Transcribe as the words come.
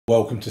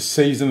Welcome to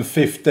season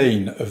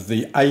 15 of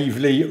the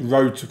Aveley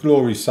Road to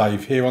Glory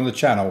save here on the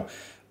channel,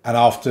 and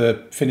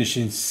after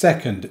finishing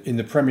second in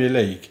the Premier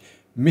League,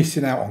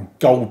 missing out on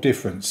goal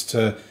difference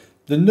to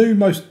the new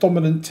most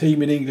dominant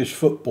team in English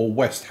football,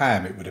 West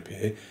Ham it would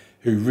appear,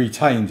 who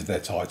retained their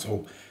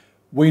title,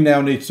 we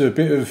now need to do a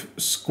bit of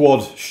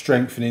squad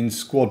strengthening,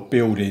 squad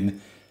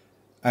building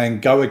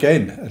and go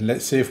again, and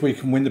let's see if we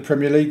can win the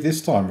Premier League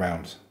this time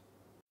round.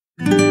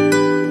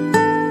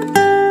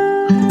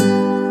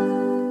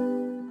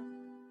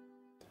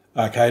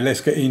 Okay,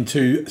 let's get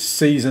into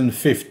season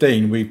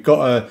 15. We've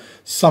got a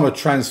summer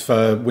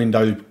transfer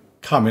window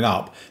coming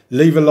up.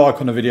 Leave a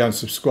like on the video and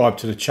subscribe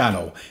to the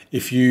channel.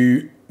 If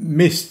you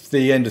missed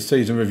the end of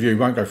season review,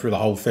 won't go through the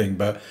whole thing,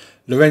 but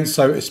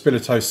Lorenzo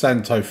Espirito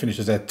Santo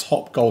finishes their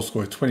top goal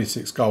scorer,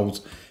 26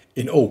 goals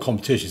in all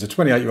competitions. A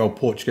 28-year-old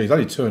Portuguese,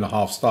 only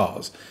 2.5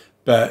 stars,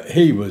 but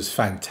he was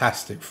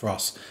fantastic for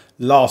us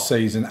last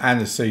season and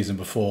the season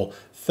before.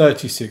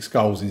 36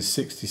 goals in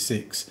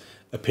 66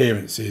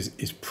 appearances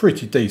is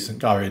pretty decent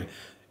going,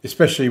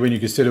 especially when you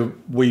consider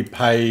we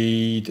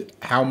paid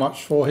how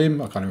much for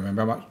him. I can't even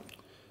remember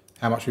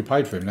how much we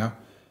paid for him now.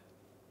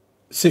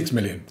 6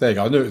 million. There you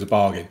go. I knew it was a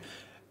bargain.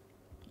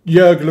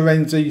 Jurg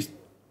Lorenzi,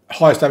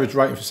 highest average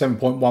rating for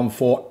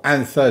 7.14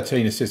 and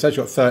 13 assists.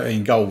 Actually got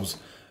 13 goals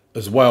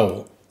as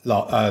well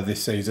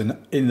this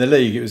season. In the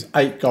league, it was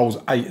 8 goals,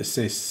 8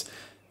 assists,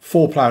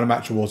 4 player of the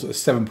match awards at a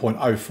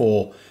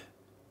 7.04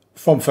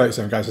 from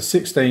 37 games. So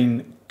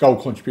 16 goal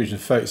contribution in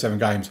 37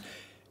 games.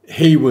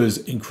 He was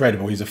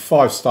incredible. He's a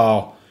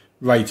 5-star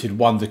rated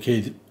wonder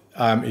kid.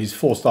 He's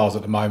 4 stars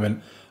at the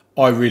moment.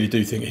 I really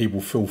do think he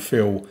will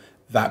fulfill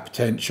that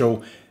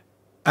potential.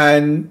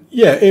 And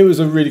yeah, it was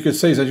a really good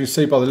season. As you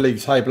see by the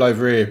league table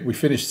over here, we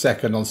finished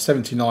second on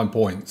 79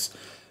 points.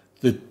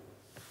 The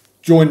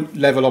joint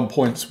level on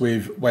points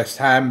with West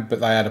Ham, but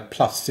they had a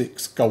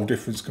 +6 goal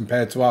difference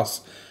compared to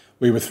us.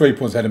 We were 3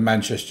 points ahead of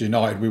Manchester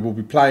United. We will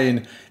be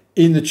playing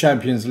in the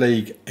Champions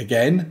League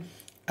again.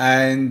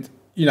 And,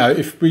 you know,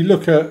 if we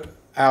look at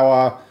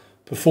our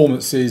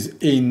performances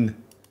in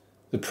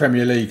the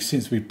Premier League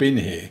since we've been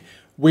here,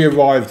 we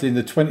arrived in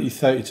the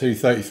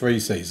 2032-33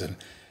 season,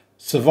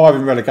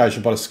 surviving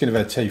relegation by the skin of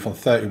our teeth on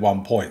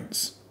 31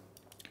 points.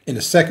 In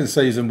the second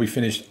season, we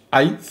finished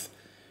 8th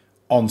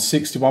on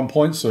 61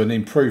 points, so an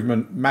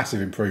improvement,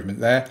 massive improvement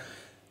there.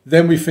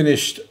 Then we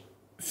finished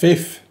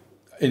 5th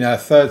in our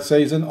third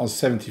season on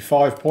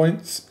 75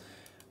 points,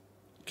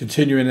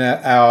 continuing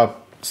our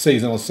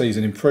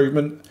season-on-season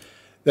improvement.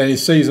 Then in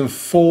season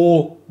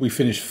 4, we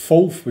finished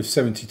 4th with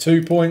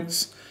 72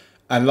 points,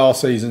 and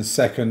last season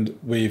 2nd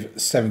with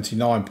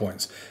 79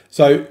 points.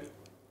 So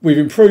we've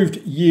improved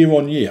year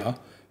on year.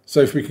 So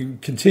if we can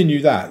continue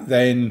that,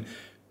 then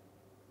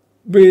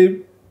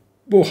we'll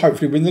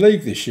hopefully win the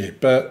league this year.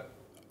 But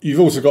you've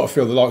also got to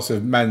feel the likes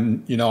of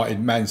Man United,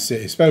 Man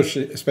City,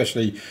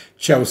 especially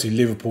Chelsea,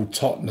 Liverpool,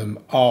 Tottenham,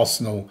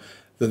 Arsenal,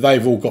 that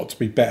they've all got to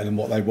be better than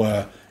what they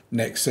were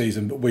next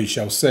season, but we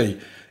shall see.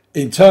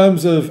 In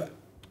terms of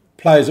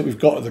players that we've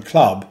got at the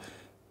club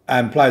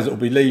and players that will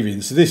be leaving,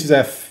 so this is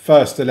our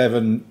first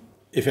 11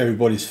 if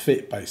everybody's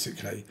fit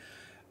basically,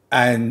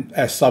 and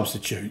our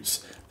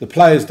substitutes. The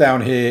players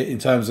down here in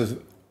terms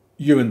of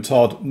Ewan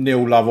Todd,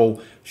 Neil Lovell,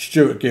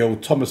 Stuart Gill,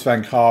 Thomas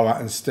Van Cara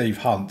and Steve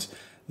Hunt,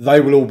 they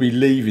will all be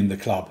leaving the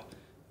club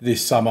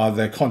this summer.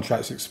 Their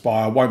contracts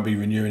expire, won't be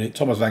renewing it.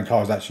 Thomas Van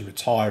Cara is actually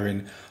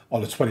retiring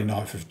on the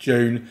 29th of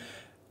June.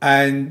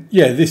 And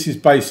yeah, this is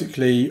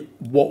basically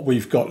what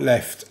we've got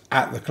left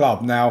at the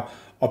club. Now,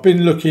 I've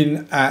been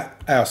looking at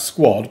our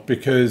squad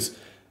because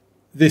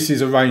this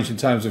is arranged in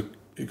terms of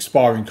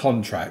expiring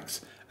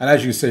contracts. And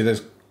as you can see,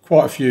 there's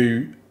quite a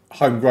few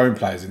homegrown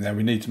players in there.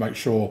 We need to make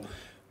sure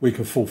we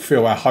can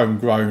fulfill our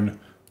homegrown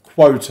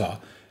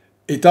quota.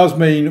 It does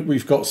mean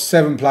we've got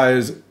 7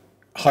 players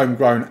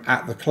homegrown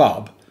at the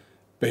club,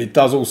 but it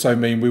does also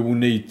mean we will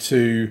need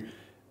to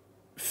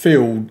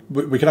field,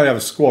 we can only have a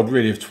squad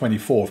really of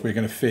 24 if we're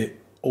going to fit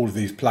all of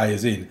these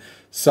players in.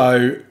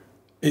 So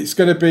it's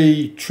going to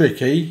be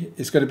tricky,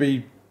 it's going to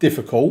be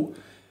difficult,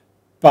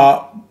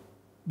 but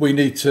we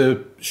need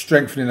to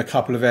strengthen in a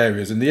couple of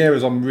areas. And the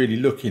areas I'm really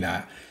looking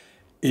at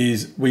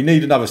is we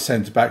need another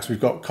centre-back. So we've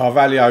got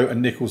Carvalho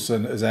and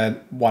Nicholson as our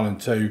 1 and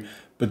 2.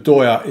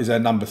 Bedoya is our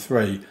number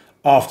 3.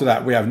 After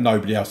that, we have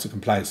nobody else that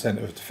can play in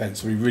centre of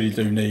defence. So we really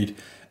do need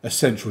a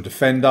central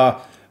defender.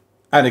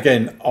 And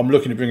again, I'm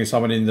looking to bring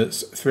someone in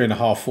that's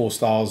 3.5, 4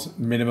 stars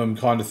minimum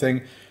kind of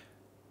thing,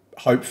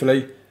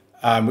 hopefully,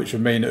 which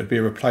would mean it would be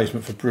a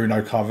replacement for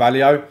Bruno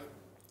Carvalho.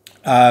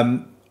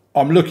 I'm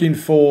looking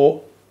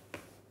for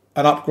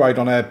an upgrade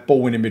on our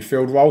ball-winning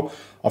midfield role.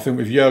 I think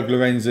with Jurg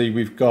Lorenzi,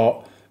 we've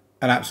got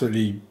an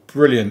absolutely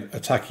brilliant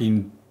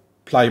attacking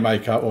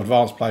playmaker or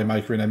advanced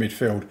playmaker in our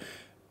midfield.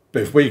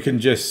 But if we can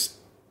just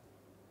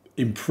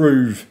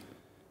improve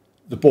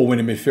the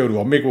ball-winning midfield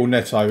role, Miguel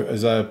Neto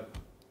as a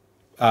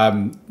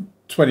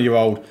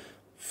 20-year-old,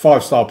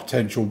 5-star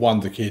potential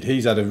wonder kid.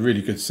 He's had a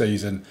really good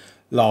season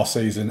last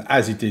season,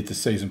 as he did the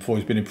season before.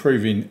 He's been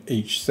improving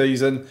each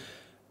season.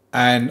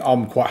 and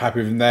I'm quite happy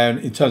with them there.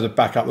 In terms of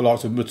backup, the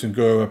likes of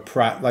Mutangura,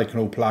 Pratt, they can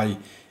all play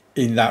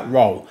in that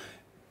role.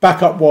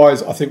 Backup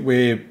wise, I think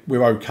we're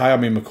okay. I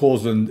mean,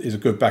 McCausland is a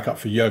good backup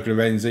for Jurgen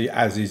Lorenzi,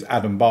 as is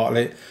Adam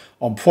Bartlett.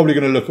 I'm probably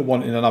going to look at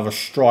wanting another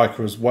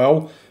striker as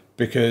well,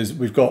 because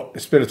we've got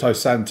Espirito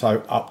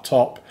Santo up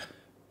top.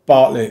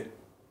 Bartlett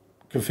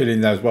can fit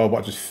in there as well, but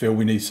I just feel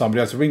we need somebody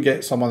else. If we can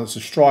get someone that's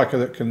a striker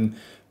that can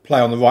play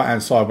on the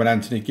right-hand side when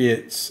Anthony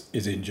Geertz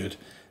is injured,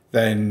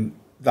 then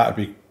that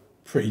would be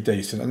pretty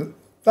decent. And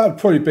that would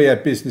probably be a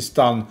business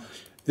done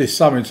this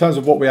summer. In terms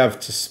of what we have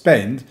to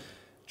spend,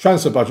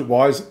 transfer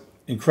budget-wise,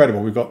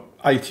 incredible. We've got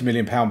 £80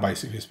 million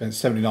basically spent,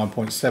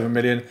 79.7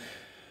 million.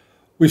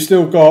 We've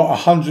still got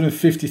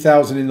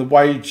 150,000 in the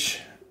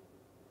wage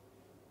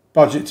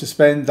budget to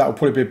spend. That will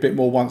probably be a bit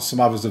more once some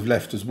others have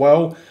left as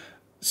well.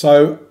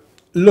 So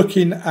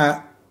looking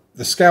at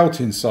the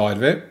scouting side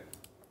of it,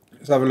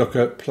 let's have a look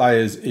at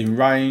players in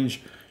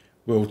range.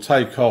 We'll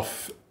take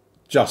off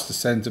just the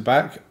centre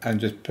back and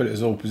just put it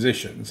as all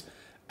positions,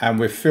 and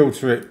we'll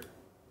filter it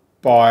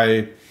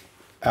by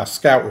our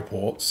scout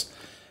reports.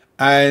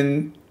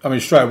 And I mean,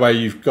 straight away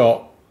you've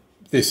got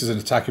this as an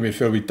attacking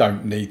midfield. We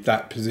don't need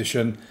that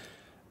position.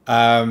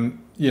 You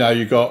know,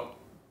 you've got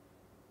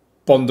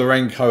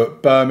Bondarenko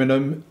at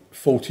Birmingham,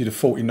 40 to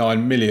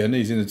 49 million.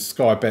 He's in the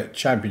Sky Bet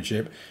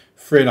Championship,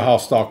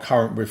 3.5-star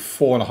current with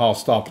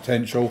 4.5-star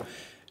potential.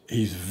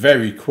 He's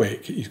very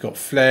quick. He's got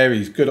flair.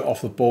 He's good at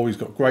off the ball. He's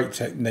got great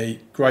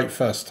technique, great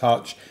first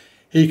touch.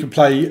 He can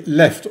play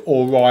left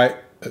or right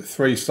at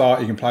 3-star.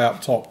 He can play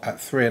up top at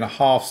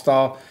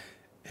 3.5-star.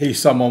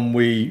 He's someone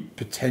we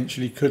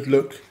potentially could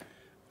look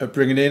at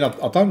bringing in.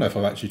 I don't know if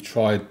I've actually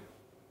tried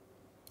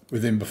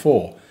with him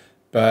before,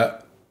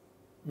 but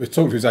we've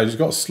talked to his age. He's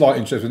got a slight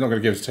interest. We're not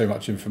going to give us too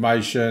much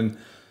information.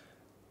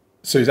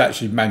 So he's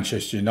actually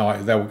Manchester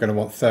United. They're going to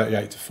want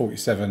 38 to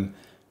 47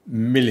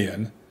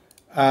 million.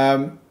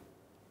 Do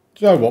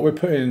you know what? We're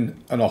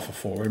putting an offer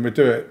for him. We'll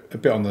do it a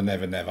bit on the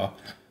never.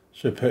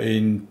 So put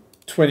in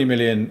 20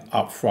 million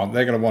up front.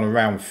 They're going to want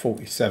around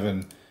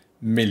 47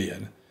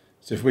 million.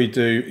 So if we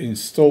do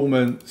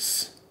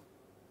instalments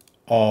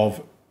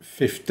of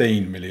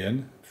 15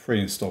 million,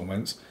 3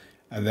 instalments,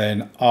 and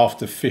then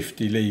after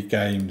 50 league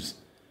games,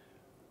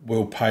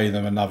 we'll pay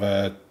them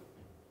another,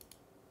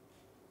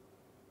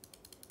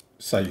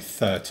 say,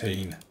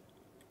 13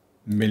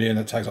 million.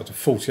 That takes up to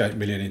 48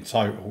 million in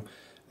total.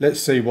 Let's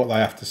see what they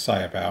have to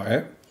say about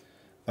it.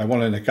 They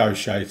want to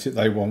negotiate it.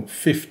 They want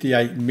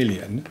 58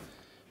 million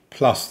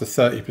plus the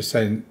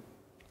 30%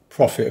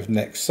 profit of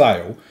next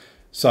sale.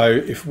 So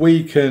if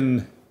we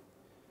can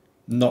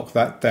knock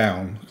that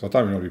down, because I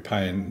don't really want to be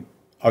paying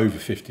over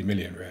 50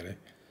 million really.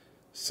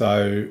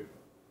 So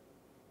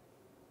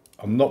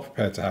I'm not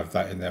prepared to have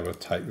that in there. We'll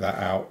take that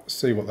out,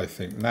 see what they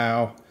think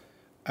now.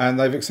 And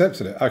they've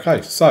accepted it.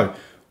 Okay, so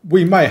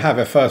we may have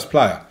our first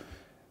player.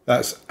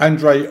 That's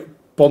Andrei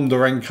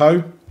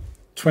Bondarenko,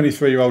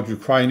 23-year-old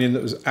Ukrainian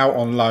that was out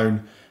on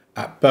loan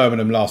at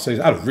Birmingham last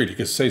season. Had a really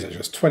good season. He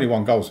has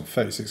 21 goals in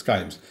 36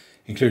 games,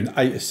 including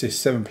 8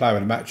 assists, 7 Player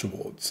of the Match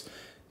awards.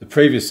 The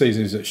previous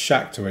season is at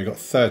Shakhtar, where he got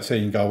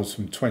 13 goals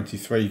from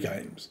 23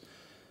 games.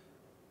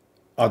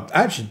 I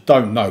actually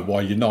don't know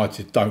why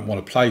United don't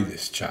want to play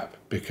this chap,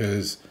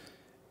 because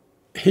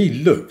he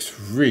looks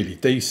really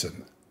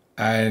decent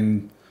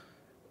and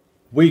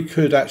we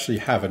could actually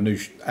have a new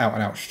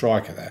out-and-out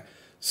striker there.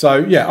 So,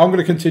 yeah, I'm going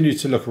to continue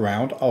to look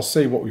around. I'll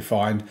see what we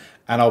find,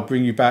 and I'll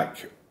bring you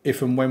back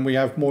if and when we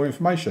have more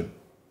information.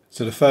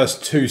 So the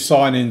first 2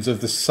 signings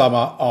of the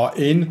summer are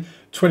in.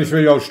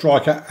 23-year-old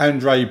striker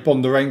Andrei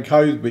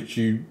Bondarenko, which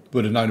you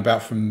would have known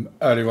about from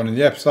earlier on in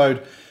the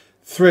episode.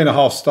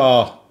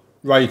 3.5-star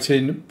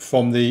rating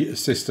from the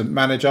assistant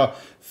manager.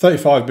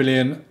 35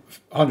 million,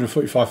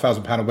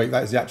 £145,000 a week.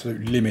 That is the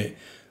absolute limit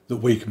that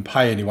we can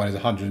pay anyone, is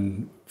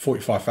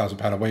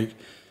 £145,000 a week.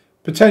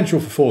 Potential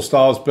for 4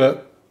 stars,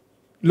 but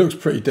looks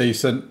pretty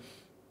decent.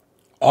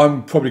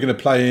 I'm probably going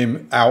to play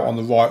him out on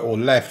the right or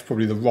left,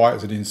 probably the right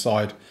as an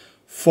inside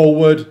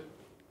forward.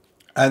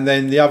 And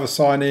then the other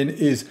signing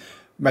is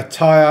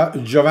Matija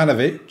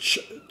Jovanovic,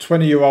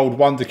 20-year-old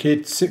wonder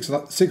kid,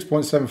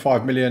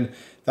 6.75 million.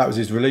 That was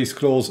his release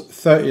clause,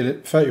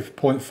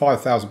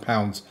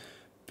 £30,500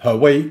 per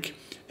week.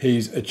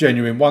 He's a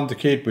genuine wonder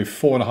kid with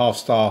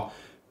 4.5-star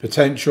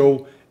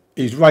potential.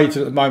 He's rated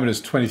at the moment as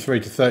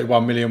 23 to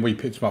 31 million. We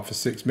picked him up for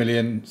 6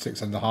 million,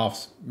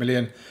 6.5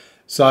 million.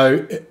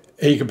 So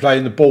he can play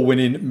in the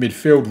ball-winning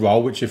midfield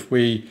role, which if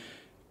we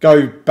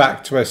go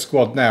back to our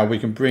squad now, we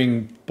can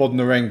bring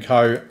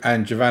Bondarenko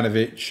and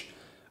Jovanovic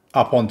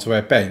up onto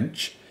our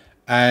bench.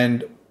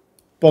 And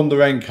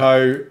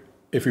Bondarenko,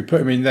 if we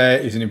put him in there,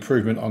 is an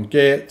improvement on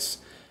Geertz.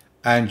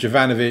 And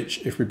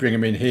Jovanovic, if we bring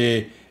him in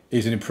here,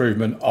 is an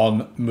improvement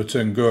on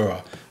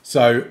Mutangura.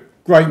 So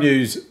great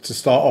news to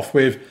start off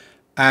with.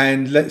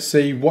 And let's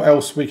see what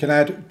else we can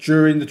add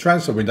during the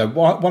transfer window.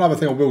 One other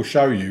thing I will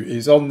show you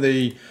is on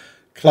the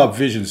Club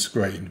Vision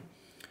screen.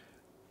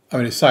 I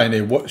mean, it's saying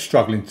here, what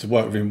struggling to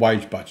work within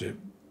wage budget.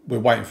 We're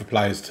waiting for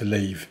players to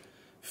leave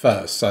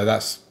first. So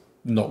that's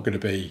not going to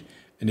be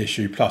an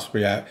issue. Plus,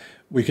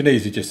 we can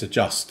easily just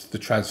adjust the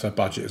transfer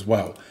budget as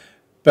well.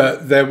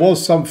 But there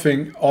was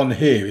something on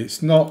here.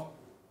 It's not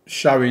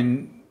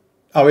showing.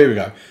 Oh, here we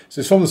go. So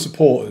it's from the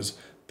supporters.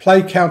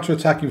 Play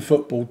counter-attacking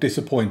football,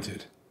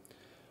 disappointed.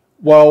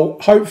 Well,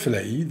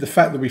 hopefully, the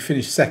fact that we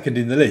finished second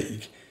in the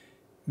league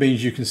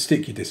means you can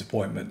stick your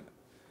disappointment.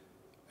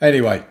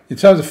 Anyway, in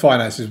terms of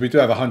finances, we do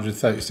have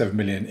 137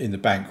 million in the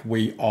bank.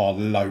 We are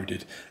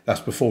loaded. That's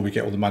before we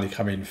get all the money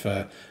coming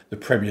for the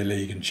Premier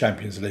League and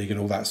Champions League and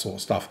all that sort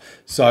of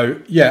stuff. So,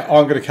 yeah,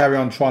 I'm going to carry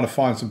on trying to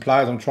find some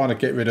players. I'm trying to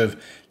get rid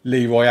of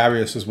Leroy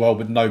Arias as well,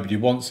 but nobody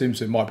wants him,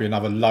 so it might be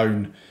another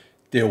loan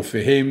deal for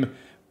him.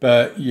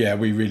 But, yeah,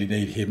 we really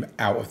need him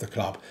out of the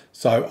club.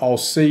 So, I'll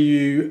see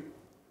you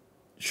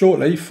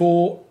shortly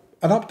for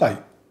an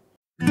update.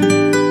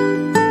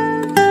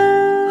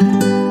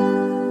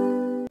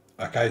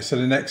 Okay, so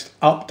the next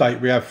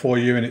update we have for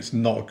you, and it's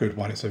not a good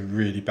one, it's a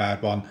really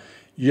bad one.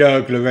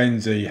 Jörg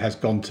Lorenzi has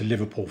gone to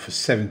Liverpool for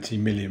 £70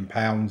 million.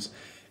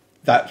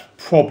 That's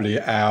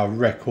probably our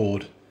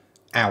record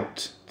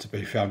out, to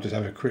be fair. I'm just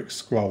having a quick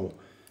scroll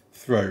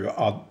through.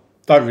 I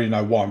don't really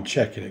know why I'm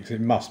checking it, because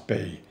it must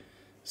be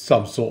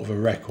some sort of a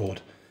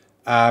record.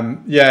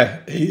 Yeah,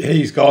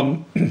 he's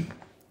gone.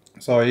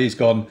 Sorry, he's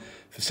gone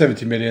for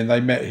 70 million. They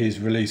met his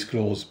release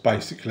clause,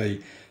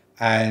 basically,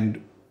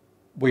 and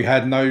we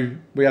had no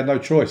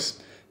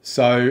choice.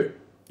 So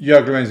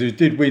Jörg Lorenzi, who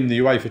did win the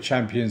UEFA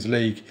Champions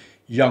League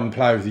Young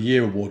Player of the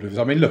Year award with us.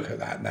 I mean, look at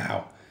that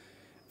now.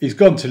 He's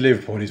gone to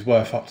Liverpool and he's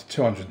worth up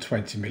to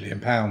 £220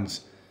 million.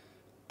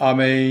 I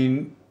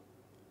mean,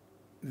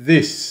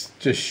 this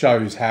just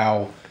shows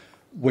how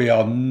we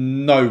are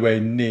nowhere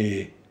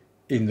near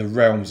in the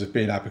realms of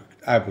being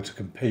able to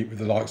compete with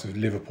the likes of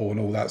Liverpool and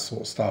all that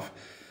sort of stuff.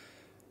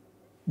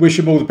 Wish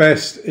him all the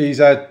best. He's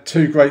had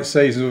 2 great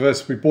seasons with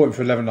us. We bought him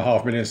for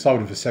 11.5 million,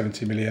 sold him for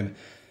 70 million.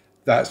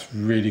 That's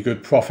really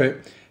good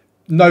profit.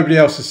 Nobody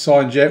else has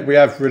signed yet. We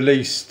have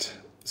released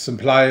some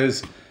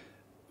players.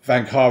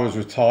 Van Kara's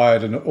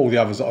retired, and all the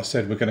others that I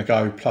said were going to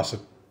go, plus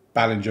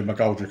Ballinger,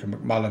 McGoldrick and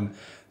McMullen,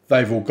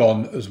 they've all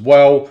gone as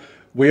well.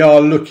 We are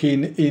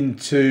looking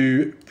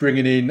into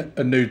bringing in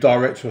a new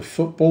director of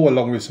football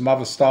along with some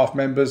other staff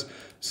members.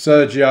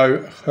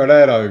 Sergio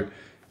Herrero.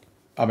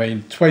 I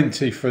mean,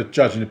 20 for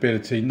judging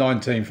ability,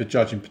 19 for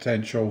judging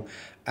potential,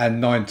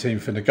 and 19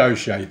 for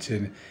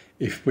negotiating.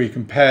 If we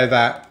compare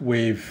that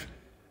with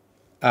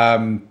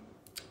Kolarov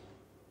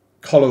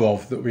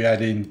that we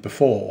had in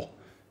before,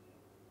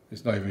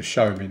 it's not even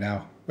showing me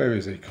now. Where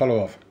is he?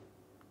 Kolarov.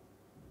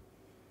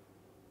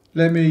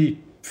 Let me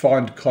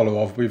find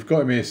Kolarov. We've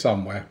got him here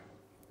somewhere.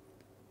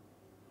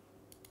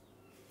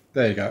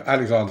 There you go.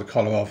 Alexander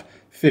Kolarov,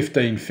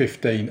 15,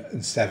 15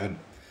 and 7.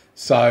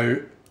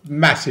 So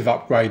massive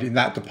upgrade in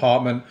that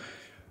department.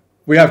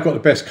 We have got the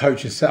best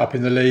coaching set up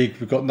in the league.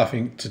 We've got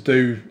nothing to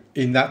do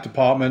in that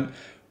department.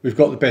 We've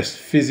got the best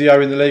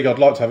physio in the league. I'd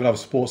like to have another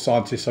sports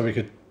scientist so we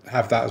could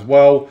have that as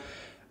well.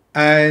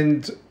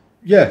 And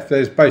yeah,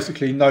 there's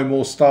basically no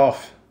more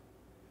staff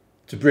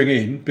to bring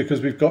in because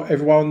we've got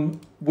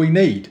everyone we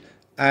need.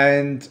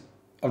 And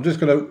I'm just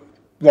going to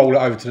roll it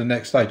over to the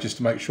next stage just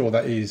to make sure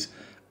that is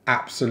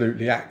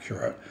absolutely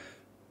accurate.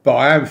 But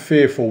I am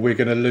fearful we're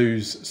going to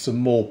lose some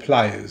more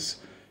players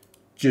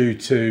due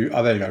to,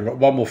 oh, there you go, we've got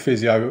one more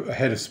physio, a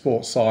head of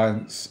sports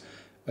science,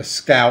 a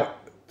scout,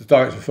 the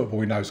director of football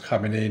we know is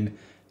coming in,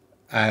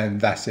 and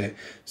that's it.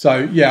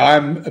 So, yeah, I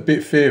am a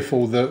bit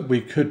fearful that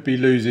we could be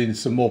losing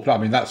some more players.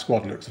 I mean, that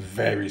squad looks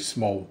very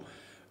small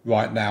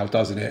right now,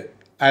 doesn't it?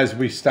 As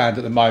we stand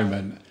at the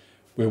moment,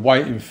 we're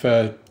waiting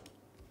to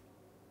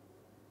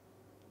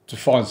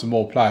find some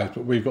more players,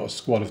 but we've got a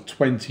squad of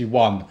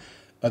 21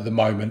 at the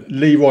moment.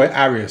 Leroy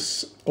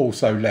Arias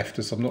also left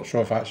us. I'm not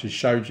sure if I actually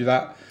showed you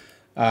that.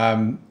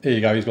 Here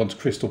you go, he's gone to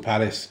Crystal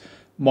Palace.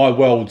 My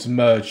worlds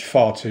merged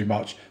far too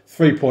much.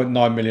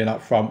 3.9 million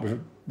up front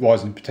with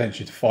rising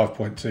potentially to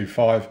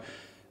 5.25.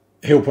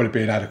 He'll probably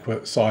be an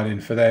adequate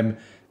sign-in for them.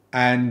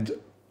 And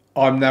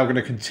I'm now going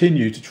to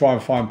continue to try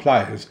and find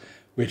players,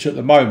 which at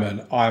the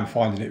moment I am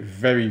finding it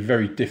very,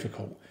 very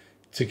difficult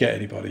to get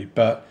anybody.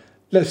 But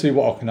let's see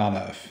what I can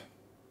unearth.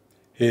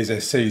 Here's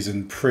their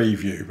season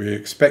preview. We're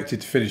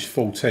expected to finish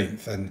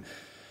 14th, and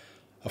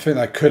I think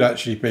that could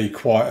actually be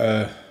quite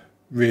a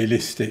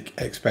realistic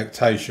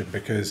expectation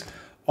because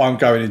I'm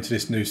going into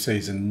this new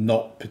season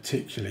not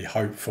particularly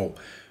hopeful.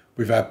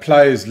 We've had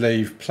players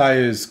leave,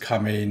 players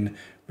come in,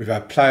 we've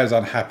had players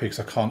unhappy because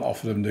I can't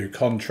offer them new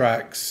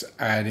contracts,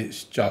 and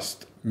it's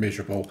just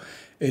miserable.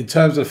 In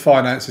terms of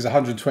finances,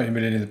 120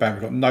 million in the bank,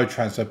 we've got no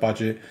transfer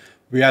budget.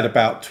 We had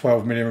about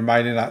 12 million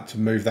remaining, that to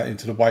move that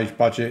into the wage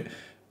budget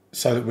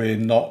so that we're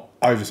not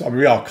over. I mean,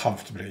 we are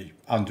comfortably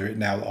under it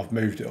now that I've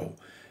moved it all.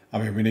 I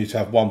mean, we need to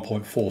have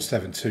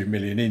 1.472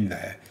 million in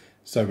there.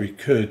 So we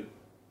could,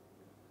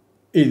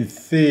 in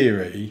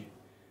theory,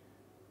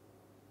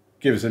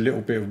 give us a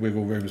little bit of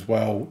wiggle room as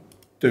well.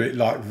 Do it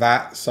like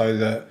that so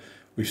that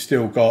we've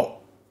still got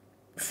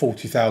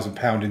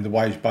 £40,000 in the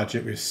wage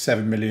budget with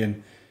 7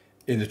 million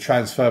in the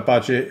transfer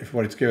budget. If we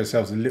wanted to give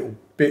ourselves a little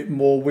bit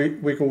more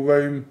wiggle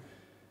room,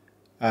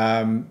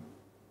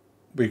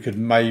 We could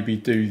maybe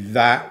do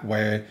that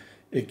where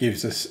it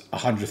gives us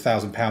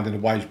 £100,000 in the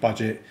wage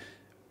budget,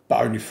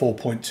 but only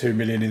 4.2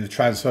 million in the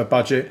transfer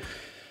budget.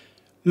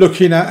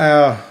 Looking at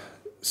our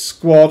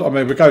squad, I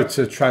mean, we'll go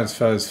to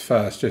transfers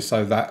first, just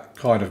so that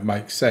kind of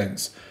makes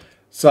sense.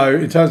 So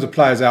in terms of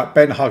players out,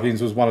 Ben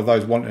Huggins was one of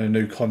those wanting a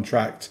new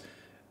contract.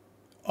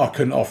 I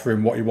couldn't offer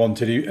him what he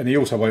wanted, and he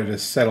also wanted a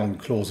sell-on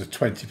clause of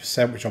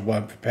 20%, which I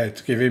weren't prepared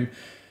to give him.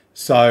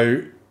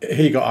 So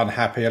he got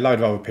unhappy. A load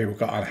of other people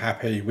got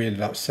unhappy. We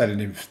ended up selling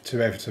him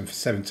to Everton for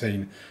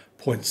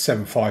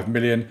 17.75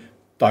 million.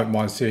 Don't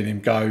mind seeing him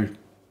go.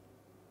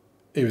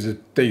 He was a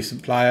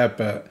decent player,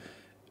 but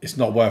it's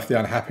not worth the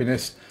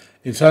unhappiness.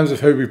 In terms of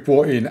who we've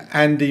brought in,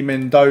 Andy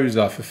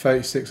Mendoza for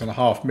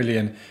 36.5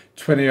 million,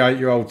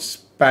 28-year-old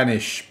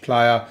Spanish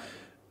player,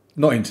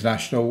 not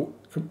international.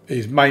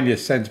 He's mainly a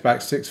centre-back,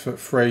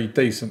 6'3",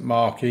 decent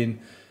marking,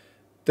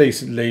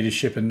 decent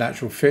leadership and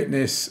natural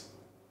fitness.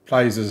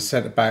 Plays as a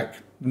centre-back,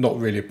 not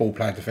really a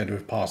ball-playing defender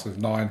with passes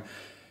of 9.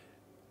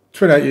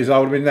 28 years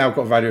old, we've now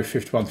got a value of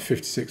 51 to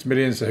 56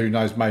 million, so who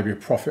knows, maybe a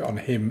profit on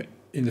him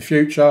in the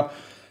future.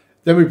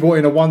 Then we brought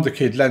in a wonder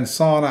kid,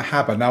 Lansana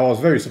Habba. Now, I was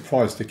very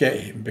surprised to get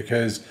him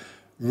because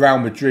Real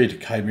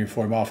Madrid came in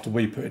for him after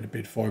we put in a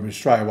bid for him. And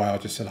straight away, I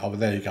just said, oh, well,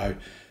 there you go.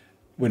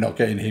 We're not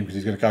getting him because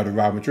he's going to go to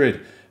Real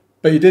Madrid.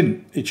 But he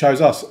didn't. He chose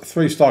us.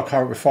 3-star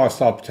current with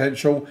 5-star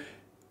potential.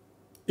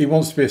 He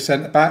wants to be a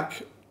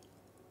centre-back.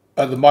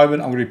 At the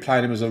moment, I'm going to be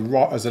playing him as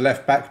a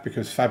left-back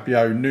because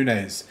Fabio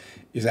Nunes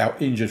is out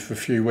injured for a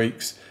few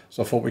weeks.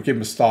 So I thought we'd give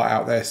him a start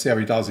out there, see how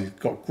he does. He's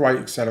got great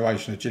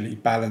acceleration, agility,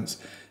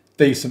 balance,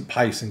 decent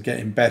pace and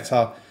getting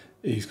better.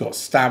 He's got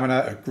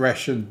stamina,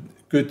 aggression,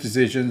 good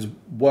decisions,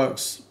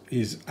 works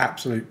his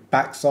absolute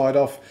backside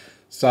off.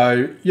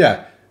 So,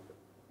 yeah,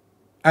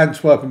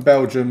 Antwerp and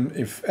Belgium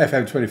in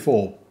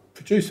FM24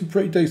 producing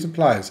pretty decent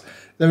players.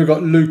 Then we've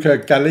got Luca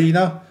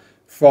Gallina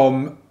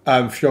from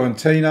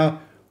Fiorentina.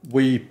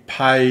 We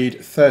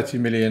paid 30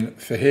 million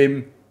for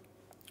him.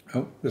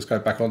 Oh, let's go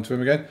back onto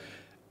him again.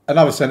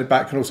 Another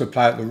centre-back can also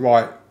play at the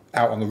right,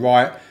 out on the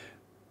right.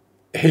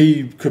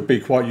 He could be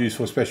quite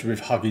useful, especially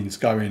with Huggins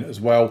going as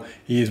well.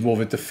 He is more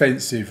of a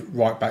defensive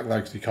right-back though,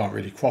 because he can't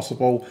really cross the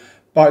ball.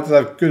 But he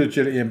does have good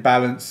agility and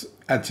balance,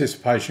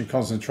 anticipation,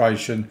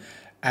 concentration,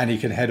 and he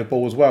can head a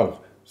ball as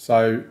well.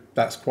 So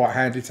that's quite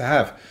handy to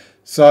have.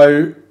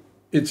 So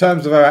in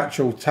terms of our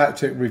actual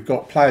tactic, we've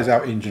got players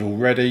out injured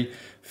already.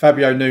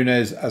 Fabio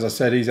Nunes, as I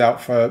said, he's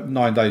out for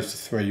 9 days to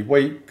 3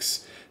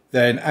 weeks.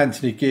 Then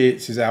Anthony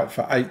Geertz is out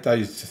for 8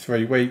 days to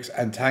 3 weeks.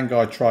 And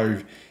Tanguy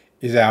Trove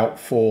is out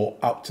for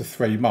up to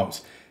 3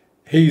 months.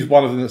 He's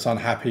one of them that's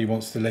unhappy. He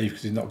wants to leave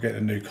because he's not getting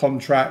a new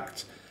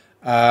contract.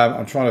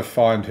 I'm trying to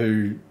find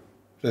who.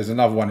 There's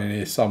another one in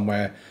here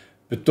somewhere.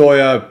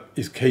 Bedoya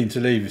is keen to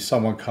leave if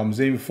someone comes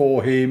in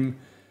for him.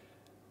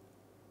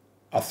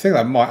 I think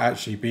that might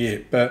actually be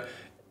it. But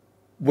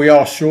we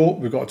are short.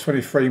 We've got a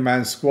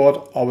 23-man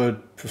squad. I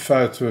would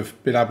prefer to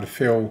have been able to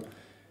fill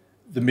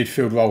the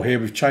midfield role here.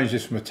 We've changed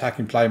this from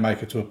attacking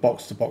playmaker to a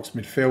box-to-box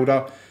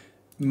midfielder.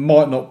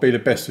 Might not be the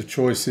best of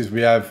choices.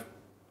 We have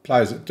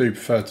players that do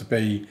prefer to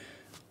be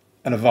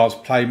an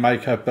advanced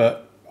playmaker,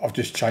 but I've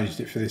just changed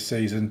it for this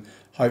season.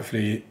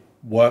 Hopefully it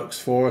works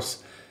for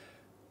us.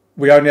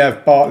 We only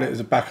have Bartlett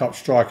as a backup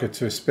striker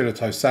to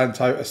Espirito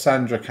Santo.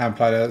 Asandra can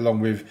play there along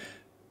with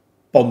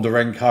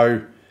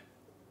Bondarenko,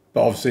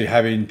 but obviously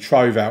having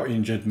Trove out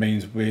injured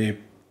means we're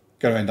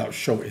going to end up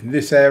short in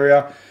this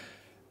area.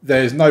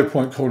 There's no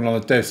point calling on a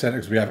dev centre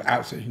because we have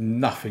absolutely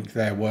nothing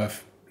there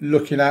worth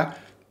looking at.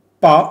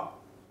 But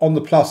on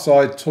the plus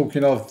side,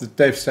 talking of the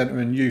dev centre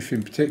and youth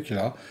in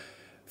particular,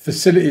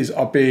 facilities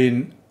are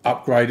being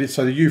upgraded.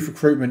 So the youth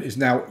recruitment is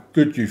now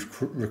good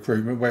youth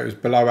recruitment, where it was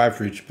below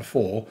average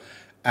before.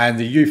 And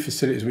the youth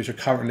facilities, which are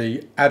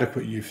currently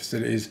adequate youth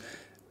facilities,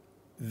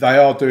 they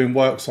are doing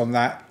works on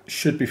that.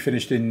 Should be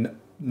finished in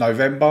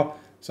November.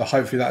 So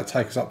hopefully that'll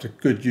take us up to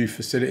good youth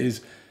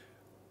facilities,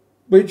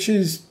 which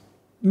is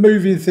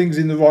moving things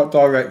in the right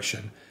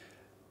direction.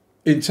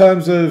 In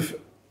terms of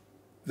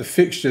the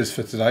fixtures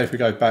for today, if we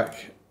go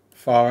back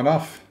far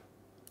enough,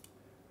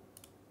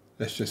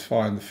 let's just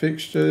find the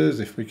fixtures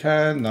if we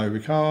can. No,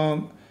 we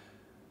can't.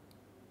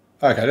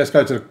 Okay, let's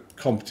go to the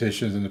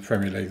competitions in the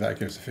Premier League. That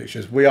gives the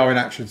fixtures. We are in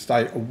action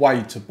today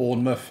away to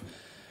Bournemouth.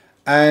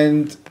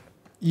 And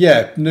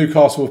yeah,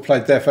 Newcastle have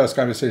played their first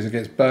game of the season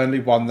against Burnley,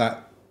 won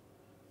that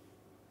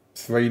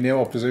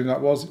 3-0, I presume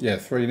that was. Yeah,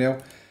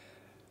 3-0.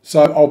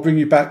 So I'll bring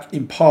you back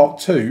in part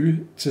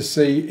 2 to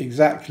see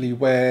exactly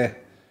where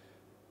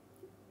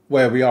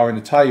we are in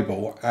the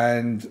table.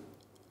 And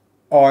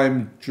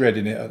I'm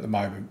dreading it at the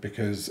moment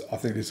because I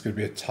think this is going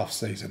to be a tough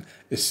season,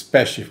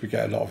 especially if we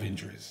get a lot of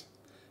injuries.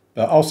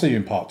 But I'll see you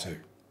in part 2.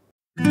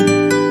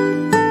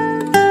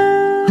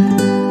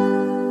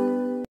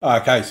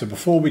 Okay, so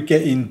before we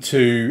get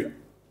into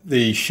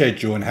the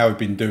schedule and how we've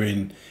been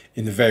doing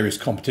in the various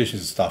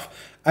competitions and stuff,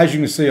 as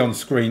you can see on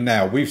screen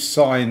now, we've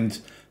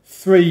signed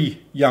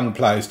 3 young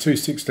players, 2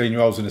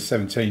 16-year-olds and a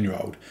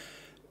 17-year-old.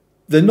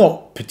 They're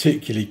not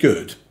particularly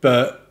good,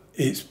 but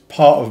it's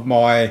part of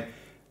my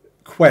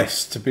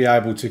quest to be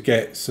able to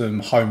get some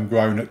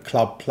homegrown at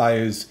club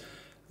players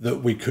that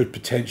we could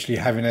potentially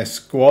have in our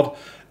squad.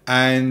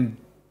 And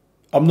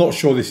I'm not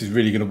sure this is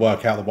really going to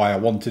work out the way I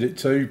wanted it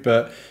to,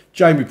 but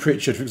Jamie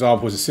Pritchard, for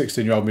example, is a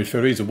 16-year-old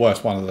midfielder. He's the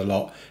worst one of the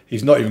lot.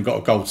 He's not even got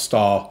a gold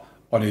star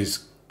on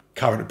his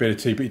current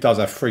ability, but he does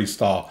have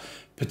 3-star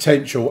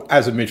potential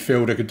as a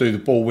midfielder, could do the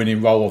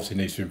ball-winning role. Obviously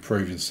needs to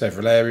improve in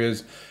several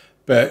areas.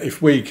 But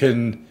if we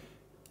can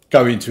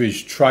go into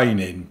his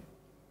training,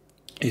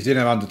 he's in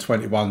our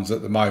under-21s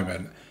at the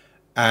moment,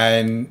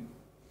 and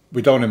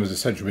we don't want him as a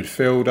central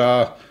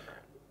midfielder,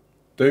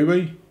 do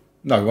we?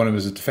 No, we want him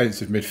as a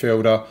defensive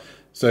midfielder.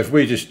 So if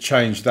we just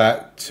change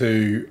that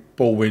to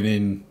ball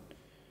winning,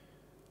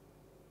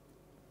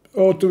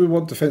 or do we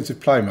want defensive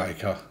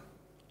playmaker?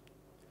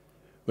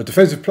 Well,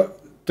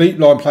 deep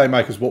line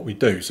playmaker is what we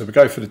do. So we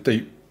go for the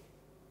deep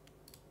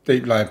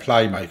line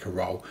playmaker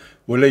role.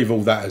 We'll leave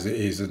all that as it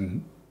is,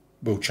 and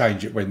we'll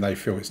change it when they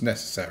feel it's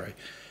necessary.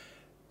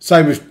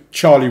 Same with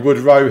Charlie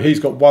Woodrow. He's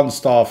got 1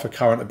 star for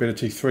current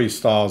ability, 3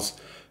 stars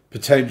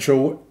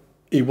potential.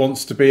 He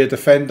wants to be a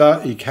defender.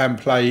 He can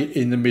play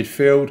in the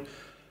midfield.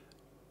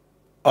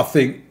 I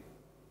think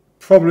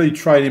probably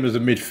train him as a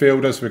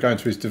midfielder. So we're going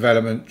to his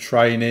development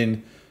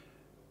training.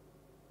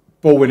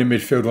 Ball winning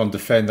midfielder on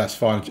defend, that's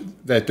fine.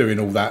 They're doing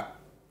all that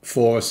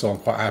for us, so I'm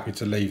quite happy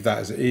to leave that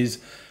as it is.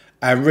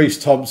 And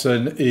Reece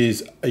Thompson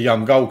is a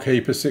young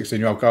goalkeeper,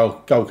 16-year-old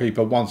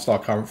goalkeeper, 1-star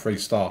current,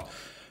 3-star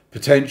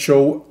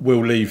potential.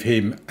 We'll leave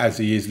him as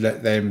he is,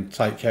 let them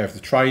take care of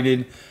the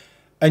training.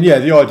 And yeah,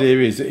 the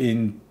idea is that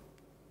in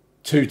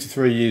 2 to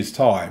 3 years'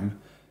 time,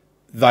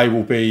 they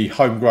will be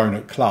homegrown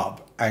at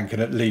club and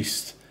can at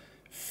least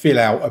fill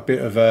out a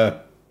bit of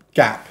a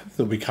gap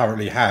that we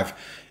currently have.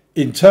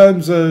 In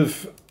terms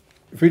of,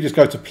 if we just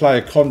go to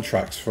player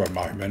contracts for a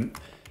moment,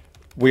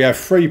 we have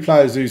 3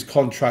 players whose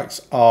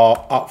contracts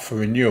are up for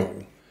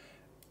renewal.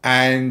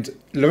 And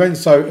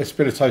Lorenzo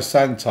Espirito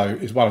Santo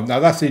is one of them. Now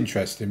that's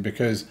interesting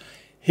because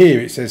here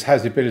it says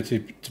has the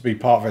ability to be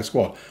part of our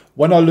squad.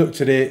 When I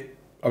looked at it,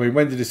 I mean,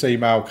 when did this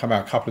email come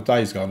out? A couple of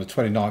days ago, on the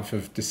 29th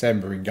of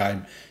December in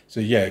game. So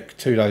yeah,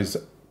 2 days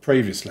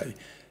previously.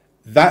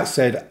 That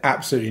said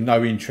absolutely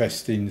no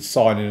interest in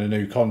signing a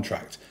new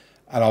contract.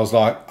 And I was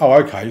like, oh,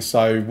 okay,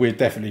 so we're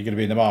definitely going to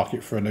be in the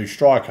market for a new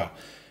striker.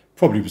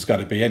 Probably was going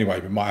to be anyway,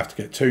 but might have to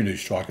get 2 new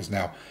strikers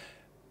now.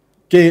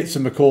 Geertz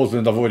and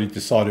McCausland, I've already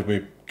decided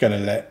we're going to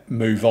let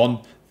move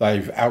on.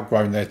 They've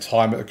outgrown their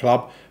time at the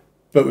club.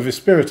 But with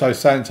Espirito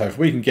Santo, if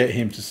we can get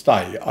him to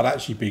stay, I'd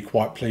actually be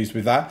quite pleased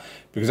with that.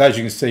 Because as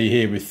you can see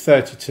here, with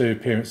 32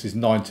 appearances,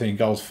 19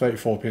 goals,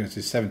 34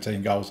 appearances,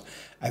 17 goals,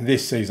 and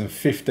this season,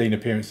 15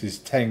 appearances,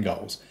 10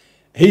 goals.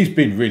 He's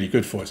been really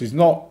good for us. He's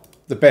not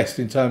the best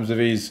in terms of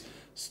his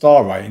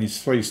star rating.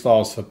 He's 3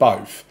 stars for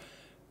both.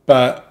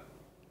 But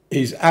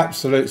he's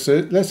absolute.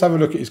 So let's have a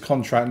look at his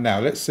contract now.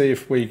 Let's see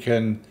if we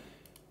can.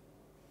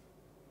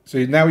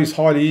 So now he's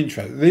highly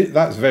interested.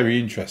 That's very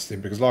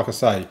interesting because, like I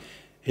say,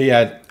 he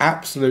had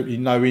absolutely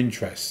no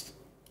interest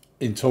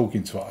in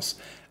talking to us.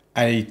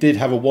 And he did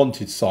have a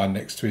wanted sign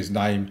next to his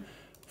name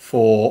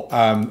for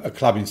a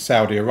club in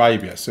Saudi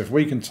Arabia. So if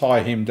we can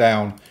tie him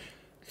down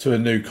to a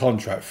new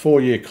contract,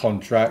 4-year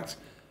contract,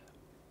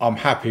 I'm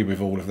happy with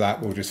all of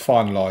that. We'll just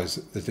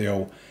finalise the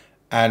deal.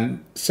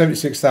 And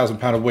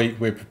 £76,000 a week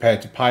we're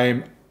prepared to pay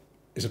him.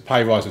 It's a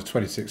pay rise of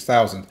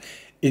 £26,000.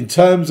 In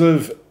terms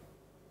of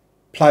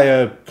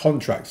player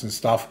contracts and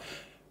stuff,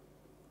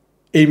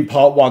 in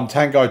part 1,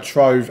 Tanguy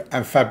Trove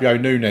and Fabio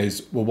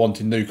Nunes were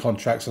wanting new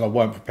contracts and I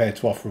weren't prepared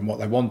to offer them what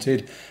they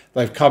wanted.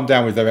 They've come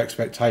down with their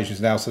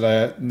expectations now, so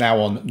they're now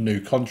on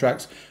new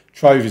contracts.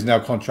 Trove is now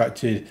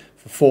contracted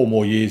for 4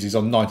 more years. He's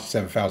on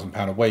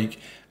 £97,000 a week.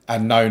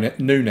 And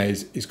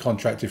Nunes is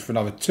contracted for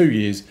another 2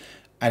 years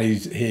and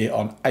he's here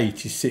on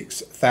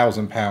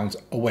 £86,000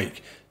 a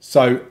week.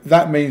 So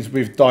that means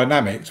with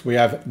Dynamics, we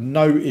have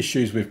no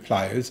issues with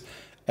players.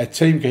 Our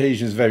team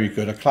cohesion is very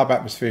good. Our club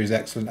atmosphere is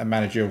excellent and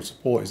managerial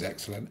support is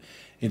excellent.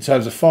 In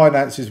terms of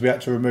finances, we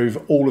had to remove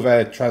all of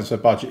our transfer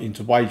budget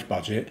into wage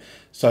budget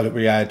so that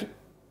we had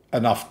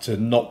enough to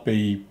not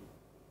be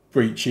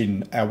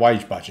breaching our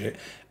wage budget.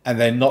 And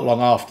then not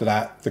long after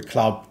that, the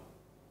club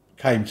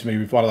came to me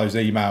with one of those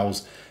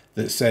emails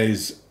that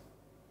says,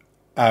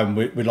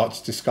 we'd like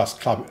to discuss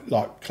club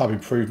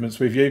improvements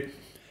with you.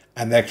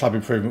 And their club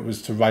improvement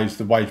was to raise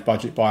the wage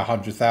budget by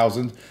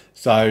 100,000.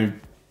 So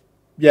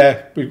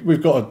yeah,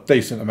 we've got a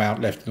decent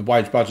amount left in the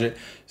wage budget.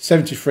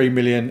 73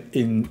 million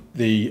in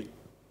the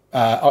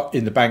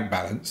bank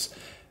balance.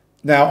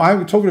 Now,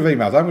 I'm talking of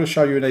emails. I'm going to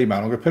show you an email.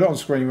 I'm going to put it on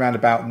screen round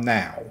about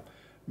now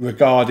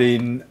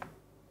regarding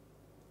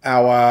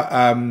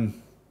our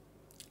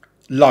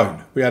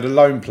loan. We had a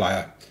loan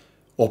player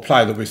or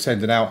player that we're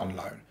sending out on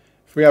loan.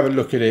 If we have a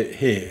look at it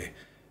here,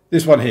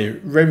 this one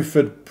here,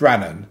 Renford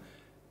Brannan,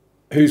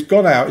 who's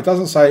gone out. It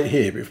doesn't say it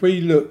here, but if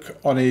we look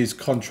on his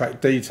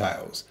contract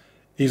details,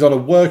 he's on a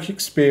work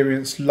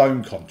experience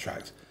loan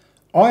contract.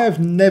 I have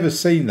never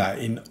seen that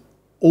in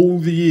all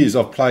the years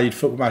I've played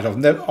Football Manager. I've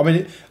never. I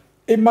mean,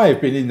 it may have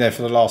been in there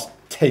for the last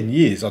 10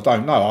 years. I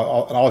don't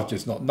know. I've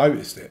just not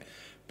noticed it.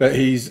 But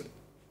he's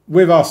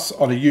with us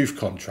on a youth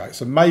contract.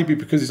 So maybe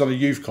because he's on a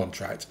youth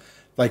contract,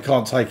 they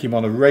can't take him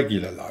on a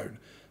regular loan.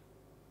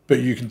 But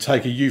you can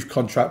take a youth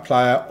contract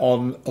player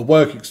on a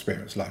work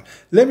experience loan.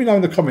 Let me know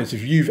in the comments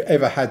if you've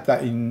ever had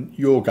that in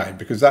your game,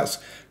 because that's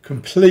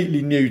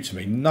completely new to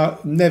me. No,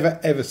 never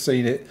ever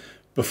seen it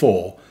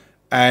before.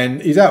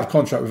 And he's out of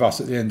contract with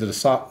us at the end of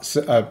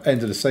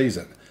the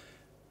season.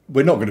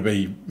 We're not going to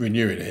be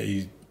renewing it.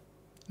 He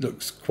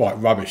looks quite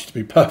rubbish, to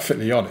be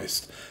perfectly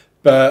honest.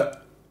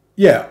 But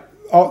yeah,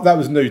 that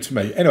was new to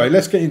me. Anyway,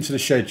 let's get into the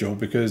schedule,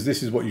 because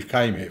this is what you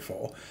came here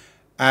for.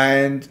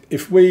 And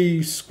if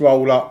we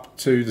scroll up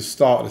to the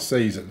start of the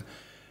season,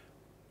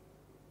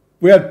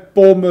 we had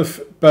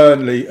Bournemouth,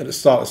 Burnley at the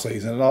start of the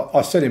season. And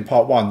I said in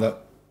part one that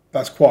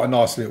that's quite a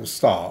nice little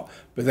start,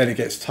 but then it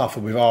gets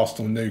tougher with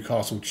Arsenal,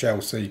 Newcastle,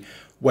 Chelsea,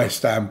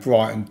 West Ham,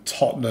 Brighton,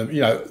 Tottenham.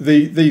 You know,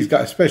 these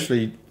guys,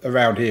 especially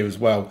around here as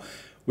well,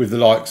 with the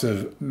likes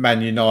of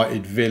Man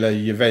United, Villa,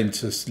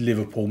 Juventus,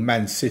 Liverpool,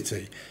 Man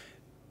City.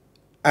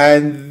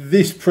 And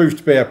this proved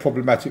to be a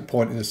problematic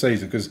point in the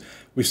season, because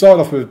we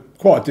started off with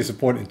quite a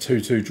disappointing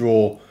 2-2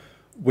 draw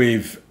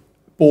with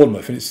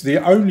Bournemouth, and it's the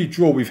only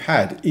draw we've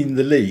had in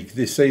the league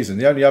this season.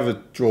 The only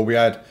other draw we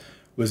had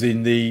was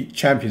in the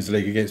Champions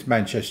League against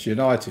Manchester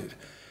United.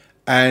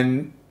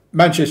 And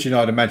Manchester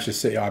United and Manchester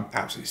City, I'm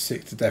absolutely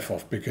sick to death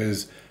of,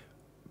 because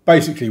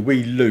basically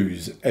we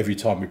lose every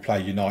time we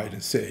play United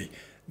and City.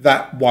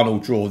 That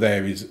 1-1 draw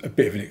there is a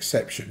bit of an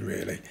exception,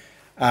 really.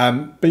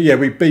 But yeah,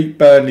 we beat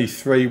Burnley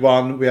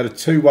 3-1. We had a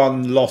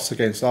 2-1 loss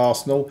against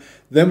Arsenal.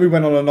 Then we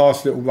went on a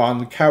nice little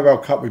run. Carabao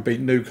Cup, we beat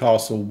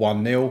Newcastle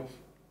 1-0.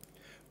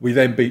 We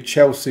then beat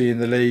Chelsea in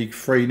the league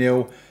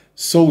 3-0.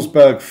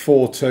 Salzburg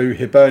 4-2.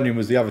 Hibernian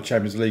was the other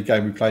Champions League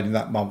game we played in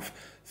that month,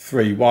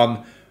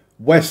 3-1.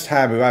 West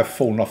Ham, who have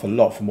fallen off a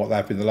lot from what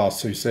they've been the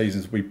last two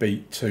seasons, we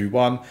beat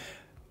 2-1.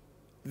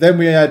 Then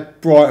we had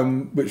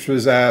Brighton, which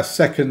was our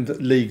second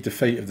league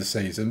defeat of the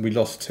season. We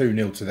lost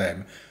 2-0 to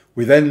them.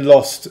 We then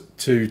lost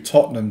to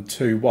Tottenham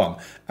 2-1.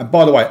 And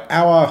by the way,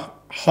 our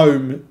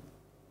home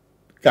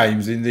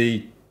games in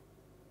the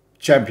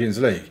Champions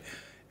League,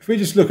 if we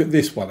just look at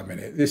this one a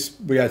minute,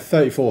 we had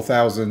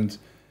 34,000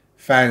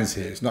 fans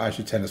here. It's not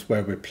actually telling us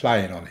where we're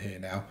playing on here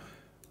now.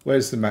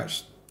 Where's the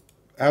match?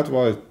 How do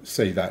I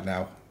see that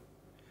now?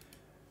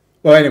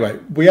 Well, anyway,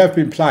 we have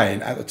been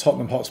playing at the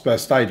Tottenham Hotspur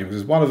Stadium.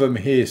 There's one of them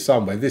here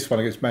somewhere, this one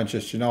against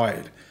Manchester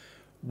United,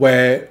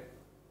 where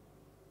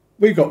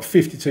we got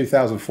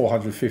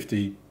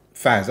 52,450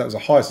 fans. That was the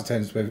highest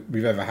attendance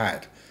we've ever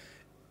had.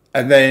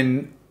 And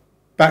then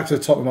back to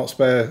the Tottenham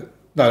Hotspur.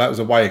 No, that was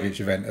away against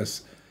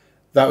Juventus.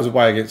 That was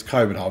away against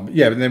Copenhagen.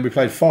 Yeah, and then we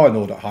played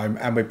Feyenoord at home,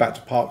 and we're back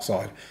to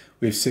Parkside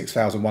with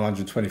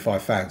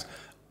 6,125 fans.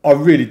 I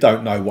really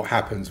don't know what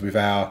happens with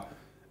our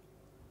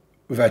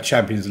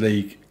Champions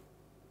League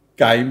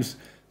games.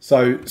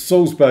 So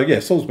Salzburg,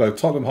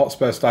 Tottenham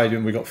Hotspur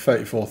Stadium, we got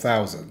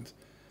 34,000.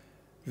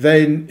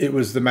 Then it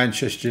was the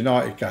Manchester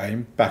United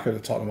game back at the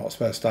Tottenham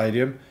Hotspur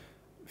Stadium,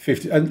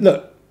 50. And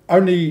look,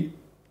 only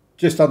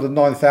just under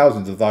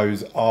 9,000 of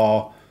those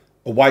are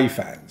away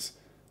fans.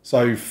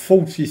 So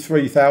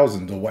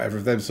 43,000 or whatever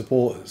of them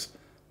supporters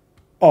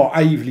are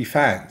Aveley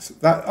fans.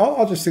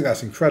 I just think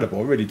that's incredible.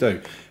 I really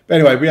do. But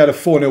anyway, we had a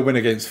 4-0 win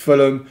against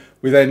Fulham.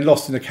 We then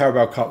lost in the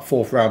Carabao Cup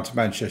fourth round to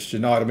Manchester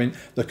United. I mean,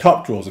 the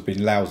cup draws have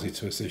been lousy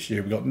to us this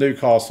year. We've got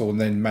Newcastle and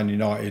then Man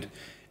United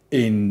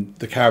in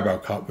the Carabao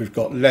Cup. We've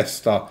got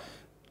Leicester.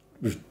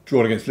 We've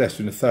drawn against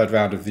Leicester in the third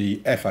round of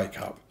the FA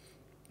Cup.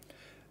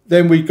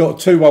 Then we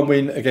got a 2-1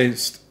 win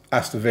against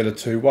Aston Villa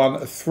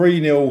 2-1. A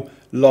 3-0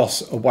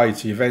 loss away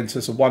to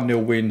Juventus. A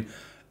 1-0 win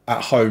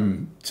at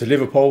home to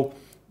Liverpool.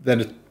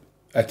 Then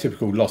a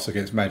typical loss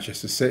against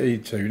Manchester City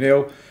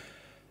 2-0.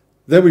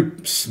 Then we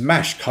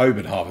smashed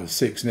Copenhagen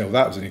 6-0.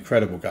 That was an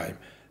incredible game.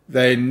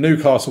 Then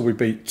Newcastle we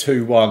beat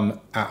 2-1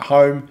 at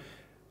home.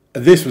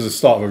 This was the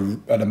start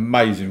of an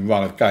amazing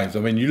run of games. I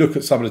mean, you look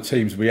at some of the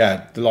teams we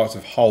had, the likes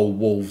of Hull,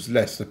 Wolves,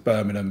 Leicester,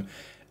 Birmingham,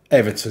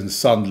 Everton,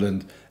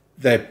 Sunderland.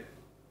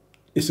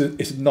 It's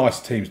a nice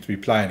teams to be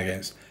playing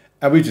against.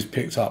 And we just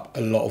picked up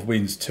a lot of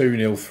wins.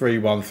 2-0,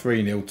 3-1,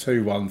 3-0,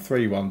 2-1,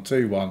 3-1,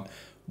 2-1,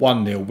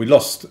 1-0. We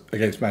lost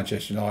against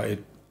Manchester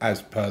United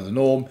as per the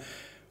norm.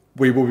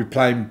 We will be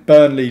playing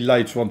Burnley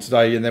later on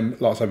today. And then,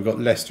 like I said, we've got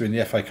Leicester in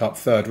the FA Cup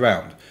third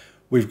round.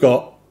 We've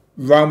got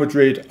Real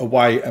Madrid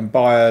away and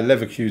Bayer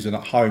Leverkusen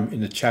at home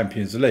in the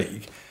Champions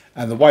League.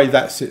 And the way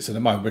that sits at the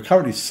moment, we're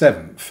currently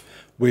 7th.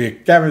 We're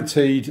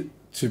guaranteed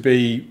to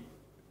be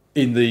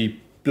in the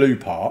blue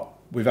part.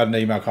 We've had an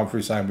email come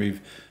through saying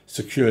we've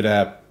secured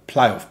our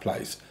playoff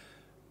place.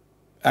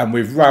 And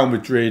with Real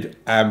Madrid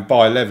and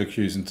Bayer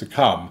Leverkusen to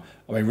come,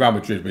 I mean, Real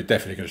Madrid, we're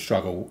definitely going to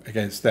struggle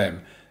against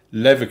them.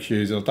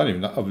 Leverkusen, I don't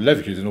even know,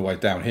 Leverkusen all the way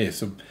down here.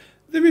 So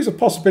there is a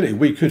possibility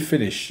we could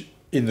finish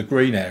in the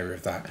green area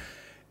of that.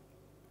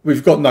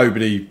 We've got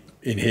nobody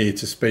in here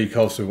to speak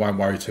of, so we won't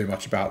worry too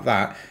much about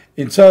that.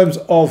 In terms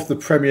of the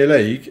Premier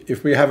League,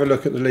 if we have a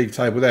look at the league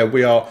table there,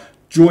 we are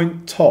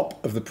joint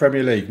top of the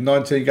Premier League.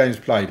 19 games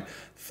played,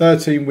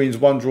 13 wins,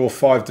 1 draw,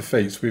 5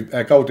 defeats.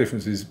 Our goal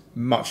difference is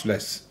much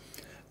less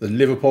than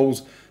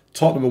Liverpool's.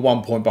 Tottenham are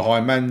 1 point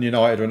behind. Man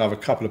United are another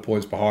couple of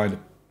points behind,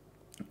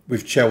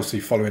 with Chelsea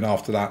following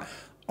after that.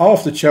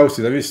 After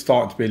Chelsea, there is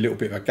starting to be a little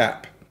bit of a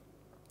gap.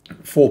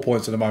 4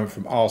 points at the moment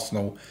from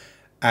Arsenal,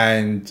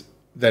 and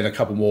then a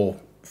couple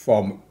more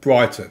from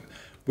Brighton.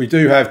 We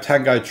do have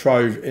Tango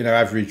Trove in our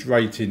average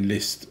rating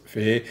list for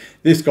here.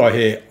 This guy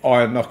here,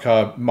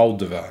 Ionoka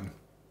Moldovan.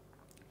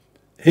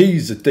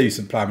 He's a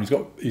decent player.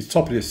 He's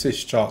top of the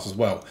assist charts as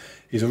well.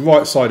 He's a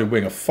right-sided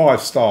winger,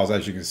 5 stars,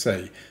 as you can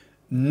see.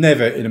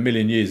 Never in a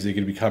million years is he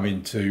going to be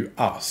coming to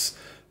us.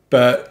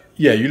 But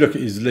yeah, you look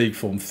at his league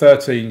form: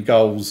 3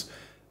 goals,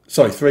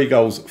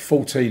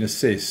 14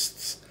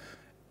 assists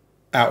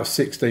out of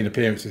 16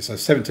 appearances. So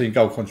 17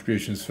 goal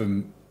contributions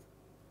from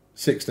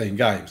 16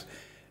 games.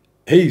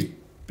 He's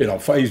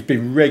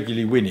been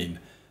regularly winning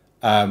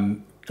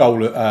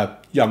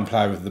Young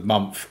Player of the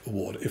Month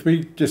award. If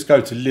we just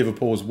go to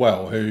Liverpool as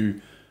well,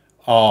 who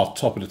are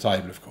top of the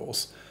table, of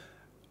course,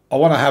 I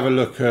want to have a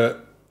look at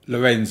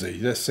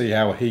Lorenzi. Let's see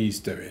how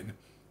he's doing.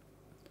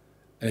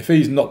 And if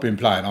he's not been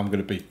playing, I'm going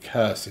to be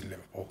cursing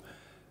Liverpool.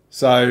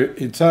 So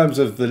in terms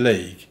of the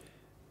league,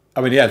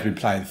 I mean, he has been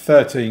playing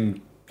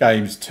 13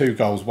 games, 2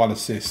 goals, 1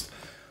 assist,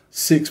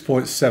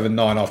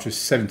 6.79 after a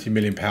 £70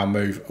 million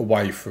move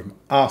away from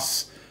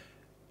us.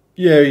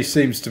 Yeah, he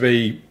seems to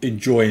be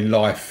enjoying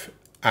life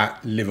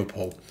at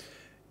Liverpool.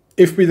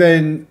 If we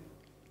then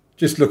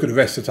just look at the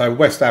rest of the table,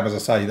 West Ham, as I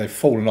say, they've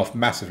fallen off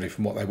massively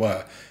from what they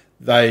were.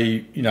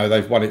 They've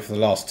won it for the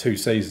last 2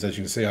 seasons, as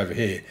you can see over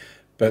here,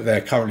 but they're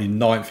currently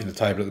 9th in the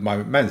table at the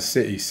moment. Man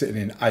City sitting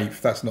in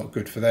 8th. That's not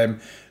good for them.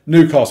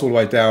 Newcastle all the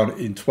way down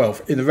in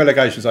 12th. In the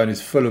relegation zone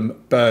is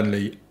Fulham,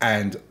 Burnley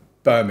and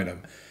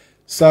Birmingham.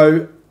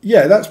 So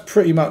yeah, that's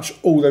pretty much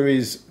all there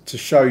is to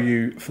show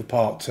you for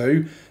part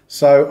 2.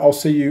 So I'll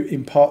see you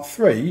in part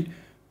 3,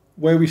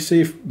 where we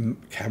see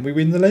can we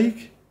win the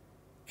league?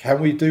 Can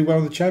we do well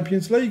in the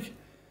Champions League?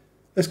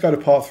 Let's go to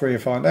part 3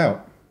 and find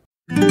out.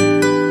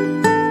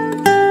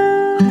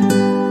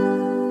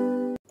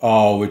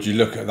 Oh, would you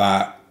look at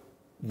that?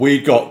 We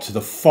got to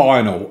the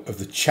final of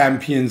the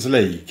Champions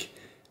League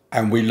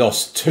and we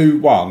lost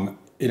 2-1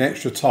 in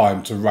extra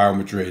time to Real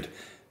Madrid.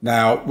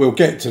 Now, we'll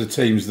get to the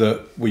teams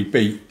that we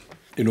beat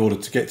in order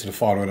to get to the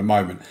final in a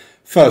moment.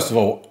 First of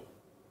all,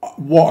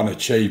 what an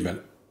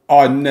achievement.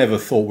 I never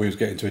thought we was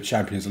getting to a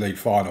Champions League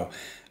final,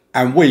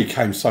 and we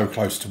came so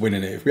close to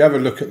winning it. If we have a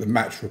look at the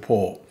match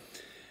report,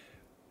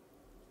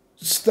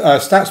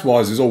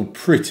 stats-wise is all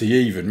pretty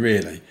even,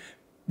 really.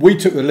 We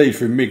took the lead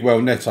through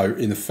Miguel Neto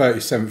in the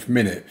 37th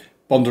minute,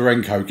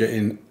 Bondarenko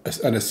getting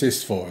an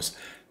assist for us.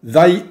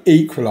 They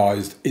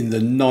equalised in the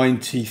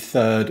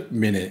 93rd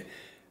minute.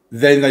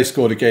 Then they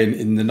scored again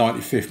in the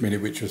 95th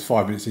minute, which was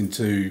 5 minutes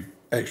into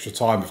extra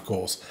time, of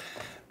course.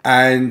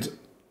 And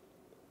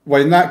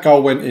when that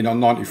goal went in on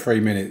 93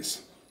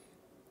 minutes,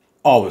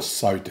 I was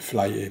so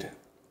deflated.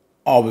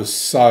 I was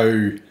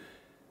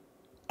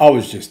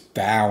just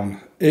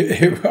down.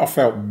 I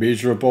felt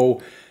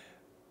miserable.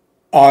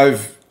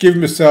 I've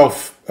given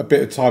myself a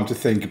bit of time to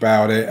think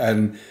about it,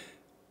 and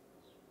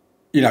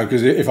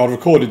because if I'd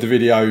recorded the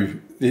video,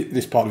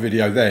 this part of the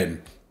video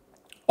then,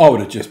 I would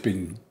have just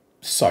been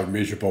so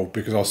miserable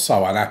because I was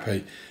so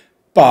unhappy.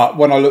 But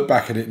when I look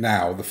back at it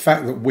now, the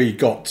fact that we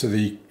got to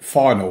the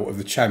final of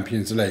the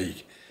Champions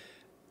League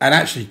and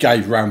actually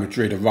gave Real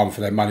Madrid a run for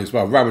their money as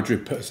well. Real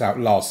Madrid put us out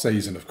last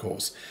season, of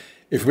course.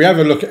 If we have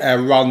a look at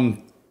our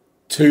run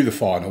to the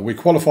final, we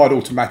qualified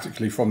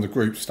automatically from the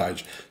group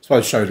stage. So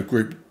I'll show the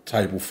group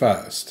table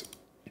first.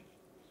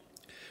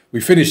 We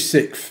finished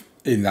 6th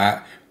in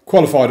that,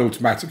 qualified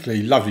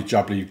automatically, lovely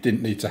jubbly,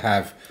 didn't need to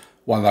have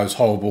one of those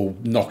horrible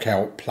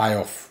knockout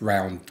playoff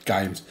round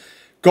games.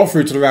 Got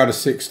through to the round of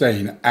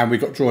 16 and we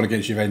got drawn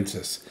against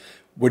Juventus.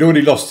 We'd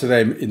already lost to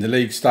them in the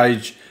league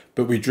stage,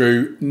 but we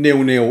drew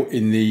 0-0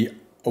 in the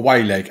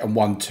away leg and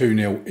won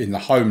 2-0 in the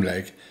home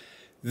leg.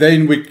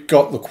 Then we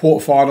got the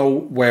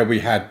quarterfinal where we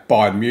had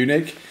Bayern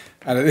Munich.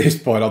 And at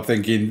this point, I'm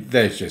thinking,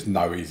 there's just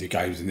no easy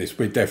games in this.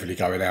 We're definitely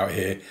going out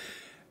here.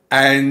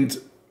 And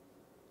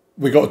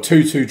we got a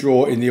 2-2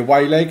 draw in the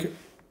away leg.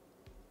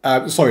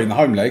 In the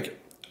home leg.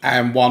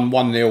 And won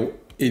 1-0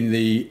 in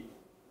the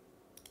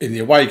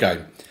away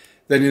game.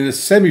 Then in the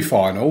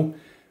semi-final,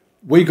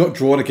 we got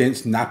drawn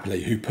against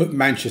Napoli, who put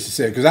Manchester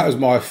City, because that was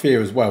my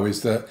fear as well,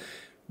 is that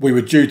we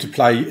were due to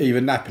play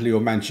either Napoli or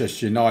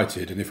Manchester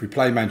United. And if we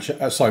play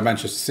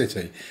Manchester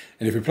City,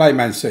 and if we play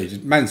Man City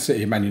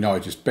and Man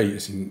United just beat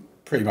us in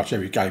pretty much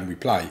every game we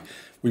play,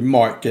 we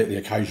might get the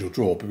occasional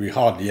draw, but we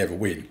hardly ever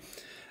win.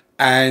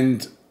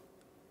 And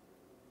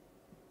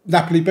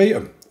Napoli beat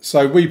them.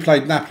 So we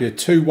played Napoli a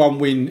 2-1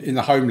 win in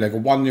the home leg, a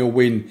 1-0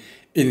 win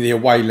in the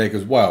away leg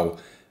as well,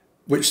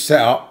 which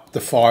set up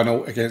the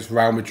final against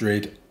Real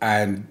Madrid,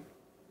 and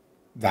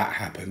that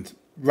happened.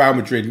 Real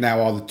Madrid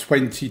now are the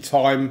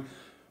 20-time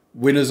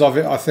winners of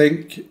it, I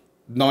think.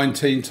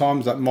 19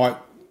 times. That might,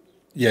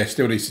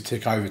 still needs to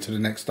tick over to the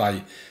next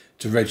day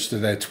to register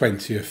their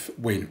 20th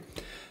win.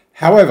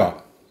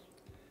 However,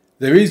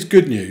 there is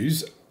good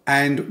news,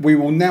 And we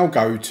will now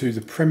go to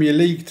the Premier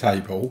League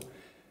table,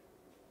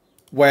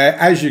 where,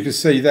 as you can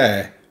see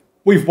there,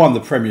 we've won the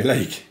Premier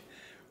League.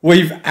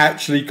 We've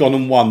actually gone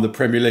and won the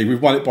Premier League.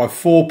 We've won it by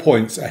 4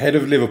 points ahead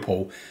of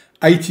Liverpool.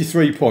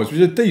 83 points, which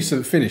is a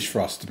decent finish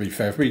for us, to be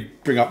fair, if we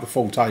bring up the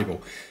full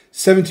table.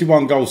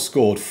 71 goals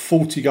scored,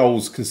 40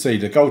 goals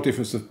conceded, goal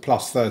difference of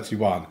plus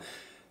 31.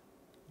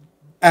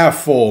 Our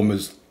form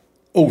has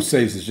all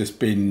season has just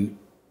been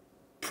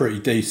pretty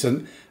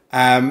decent.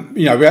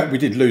 You know, we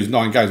did lose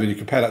 9 games when you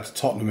compare that to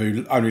Tottenham,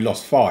 who only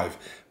lost 5,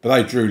 but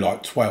they drew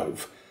like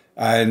 12.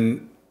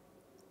 And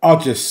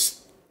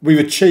we've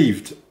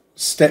achieved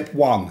step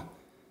 1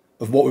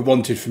 of what we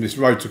wanted from this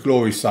Road to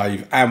Glory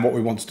save, and what we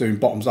want to do in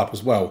bottoms up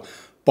as well,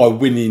 by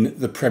winning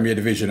the Premier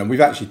Division. And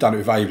we've actually done it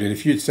with Aveley. And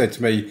if you'd said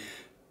to me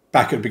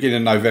back at the beginning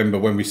of November,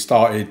 when we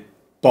started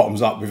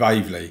bottoms up with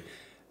Aveley,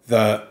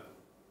 that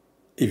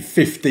in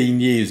 15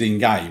 years in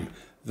game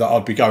that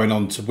I'd be going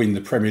on to win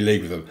the Premier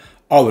League with them,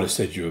 I would have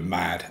said you were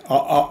mad.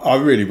 I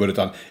really would have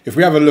done. If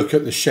we have a look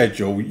at the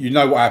schedule, you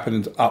know what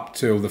happened up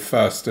till the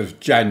 1st of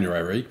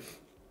January,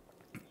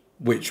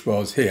 which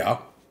was here.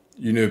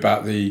 You knew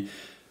about the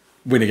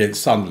win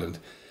against Sunderland.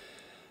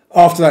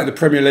 After that, in the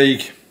Premier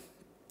League,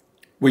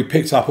 we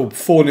picked up a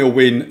 4-0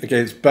 win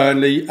against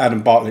Burnley,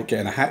 Adam Bartlett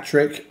getting a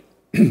hat-trick.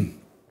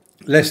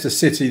 Leicester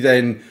City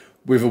then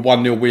with a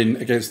 1-0 win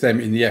against them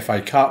in the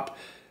FA Cup.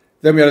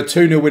 Then we had a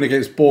 2-0 win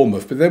against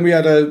Bournemouth, but then we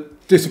had a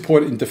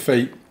disappointing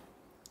defeat,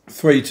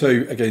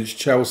 3-2 against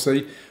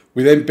Chelsea.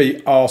 We then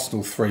beat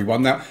Arsenal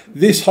 3-1. Now,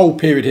 this whole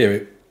period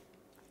here,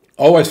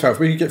 I always felt if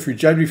we could get through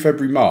January,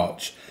 February,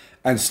 March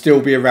and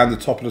still be around the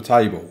top of the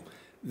table,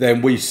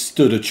 then we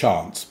stood a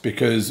chance,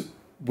 because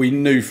we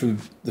knew from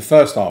the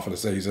first half of the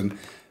season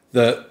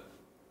that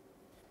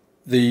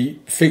the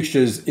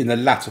fixtures in the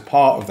latter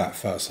part of that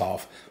first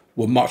half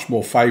were much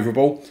more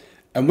favourable.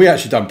 And we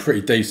actually done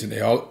pretty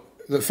decently.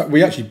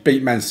 We actually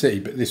beat Man City,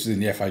 but this was in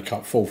the FA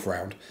Cup 4th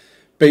round.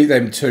 Beat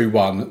them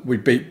 2-1. We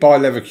beat Bayer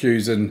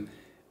Leverkusen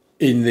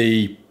in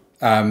the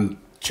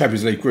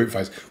Champions League group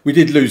phase. We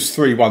did lose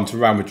 3-1 to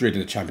Real Madrid in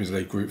the Champions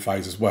League group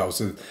phase as well.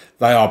 So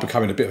they are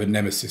becoming a bit of a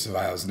nemesis of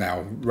ours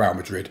now, Real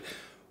Madrid.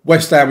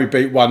 West Ham we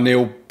beat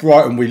 1-0.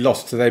 Brighton we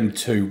lost to them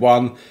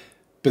 2-1.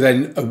 But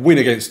then a win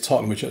against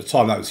Tottenham, which at the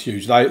time that was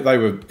huge. They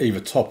were either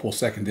top or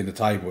second in the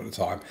table at the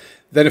time.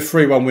 Then a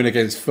 3-1 win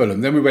against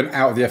Fulham. Then we went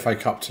out of the FA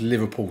Cup to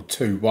Liverpool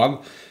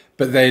 2-1.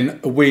 But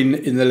then a win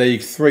in the league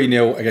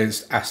 3-0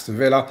 against Aston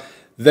Villa.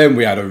 Then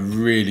we had a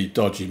really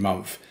dodgy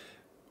month.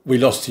 We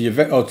lost to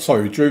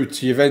we drew to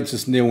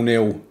Juventus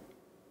 0-0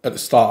 at the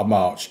start of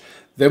March.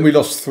 Then we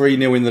lost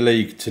 3-0 in the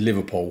league to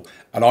Liverpool.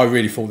 And I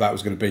really thought that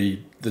was going to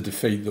be the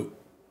defeat that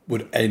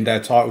would end our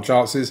title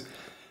chances.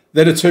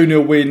 Then a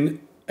 2-0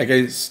 win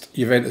against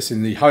Juventus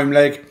in the home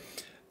leg.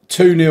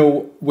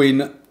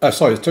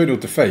 2-0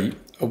 defeat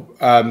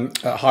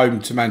at home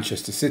to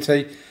Manchester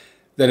City.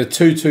 Then a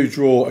 2-2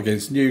 draw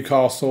against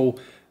Newcastle.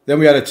 Then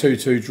we had a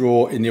 2-2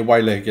 draw in the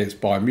away leg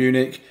against Bayern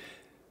Munich.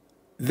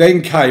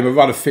 Then came a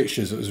run of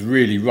fixtures that was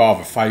really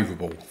rather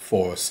favourable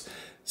for us.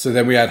 So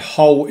then we had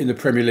Hull in the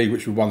Premier League,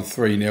 which we won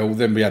 3-0.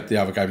 Then we had the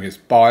other game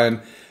against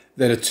Bayern.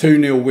 Then a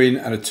 2-0 win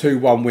and a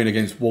 2-1 win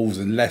against Wolves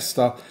and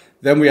Leicester.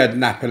 Then we had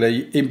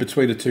Napoli. In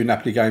between the 2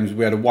 Napoli games,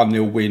 we had a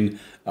 1-0 win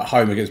at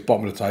home against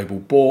bottom of the table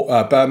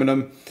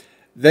Birmingham.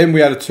 Then we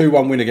had a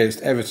 2-1 win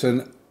against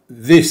Everton.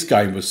 This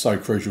game was so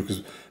crucial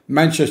because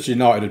Manchester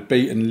United had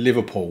beaten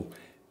Liverpool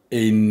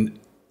in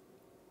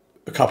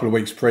a couple of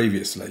weeks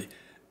previously.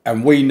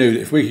 And we knew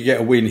that if we could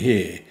get a win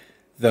here,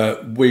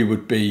 that we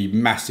would be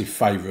massive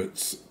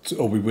favourites,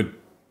 or we would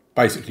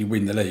basically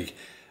win the league.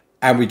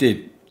 And we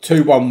did.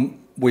 2-1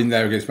 win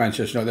there against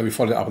Manchester United. Then we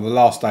followed it up on the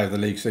last day of the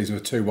league season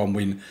with a 2-1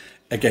 win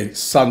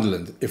against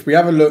Sunderland. If we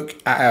have a look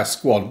at our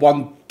squad,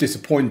 one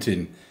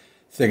disappointing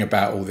thing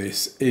about all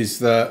this is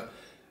that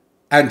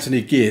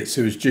Anthony Geertz,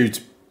 who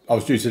was I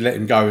was due to let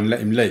him go and let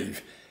him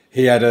leave,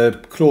 he had a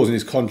clause in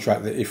his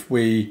contract that if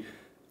we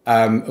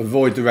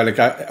avoid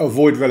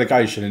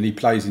relegation and he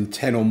plays in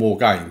 10 or more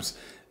games,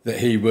 that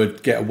he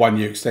would get a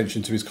 1-year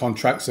extension to his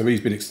contract. So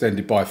he's been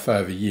extended by a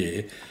further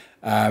year.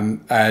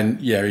 And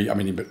yeah,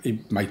 he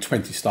made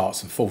 20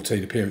 starts and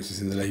 14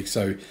 appearances in the league.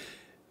 So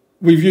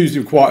we've used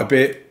him quite a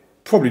bit.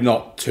 Probably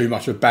not too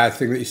much of a bad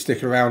thing that he's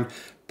sticking around,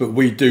 but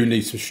we do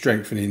need some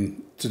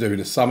strengthening to do in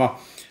the summer.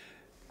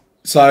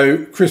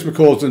 So Chris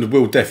McCausland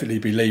will definitely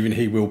be leaving.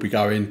 He will be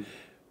going.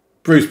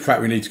 Bruce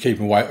Pratt, we need to keep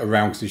him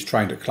around because he's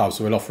trained at clubs,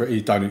 so we'll offer it.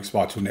 He don't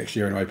expire till next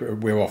year anyway, but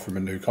we'll offer him a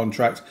new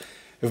contract.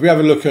 If we have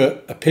a look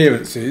at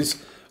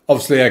appearances,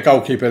 obviously our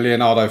goalkeeper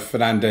Leonardo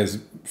Fernandez,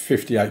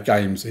 58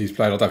 games he's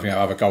played. I don't think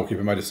our other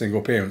goalkeeper made a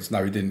single appearance.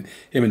 No, he didn't.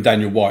 Him and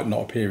Daniel White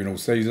not appearing all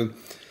season.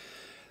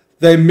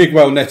 Then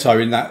Miguel Neto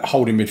in that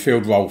holding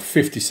midfield role,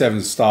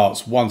 57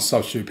 starts, 1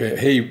 substitute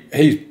appearance.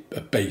 He's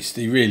a beast.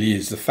 He really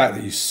is. The fact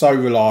that he's so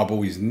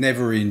reliable, he's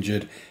never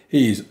injured.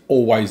 He is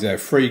always there.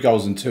 3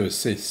 goals and 2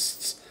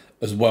 assists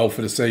as well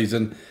for the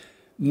season.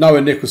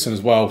 Noah Nicholson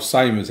as well,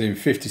 same as him,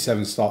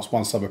 57 starts,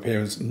 1 sub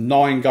appearance,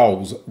 9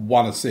 goals,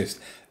 1 assist.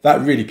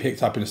 That really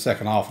picked up in the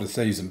second half of the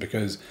season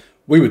because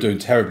we were doing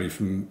terribly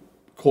from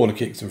corner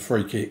kicks and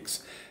free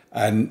kicks,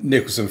 and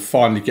Nicholson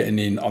finally getting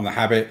in on the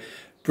habit.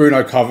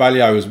 Bruno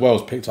Carvalho as well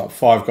has picked up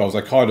 5 goals.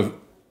 They kind of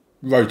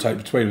rotate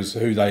between us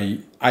who they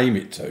aim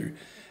it to.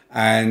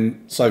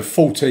 And so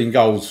 14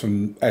 goals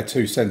from our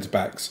 2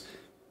 centre-backs.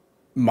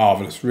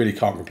 Marvellous. Really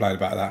can't complain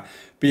about that.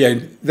 But yeah,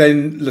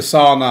 then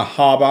Lasana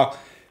Harbour.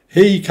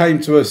 He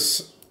came to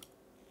us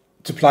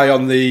to play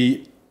on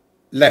the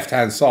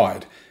left-hand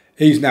side.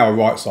 He's now a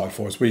right side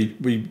for us.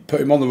 We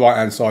put him on the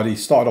right-hand side. He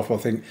started off, I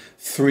think,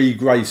 3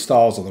 grey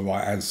stars on the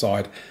right-hand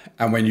side.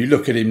 And when you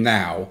look at him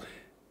now,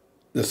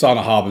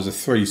 Lasana Harbour's a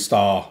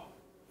 3-star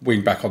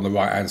wing-back on the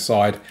right-hand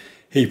side.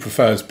 He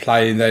prefers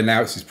playing there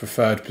now. It's his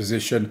preferred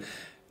position.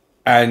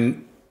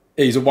 And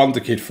he's a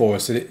wonder kid for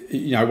us.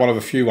 You know, one of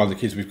a few wonder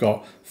kids we've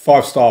got.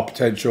 5-star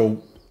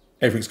potential.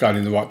 Everything's going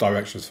in the right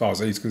direction as far as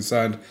he's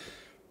concerned.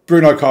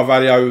 Bruno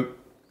Carvalho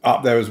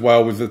up there as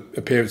well with the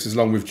appearances,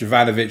 along with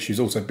Jovanovic,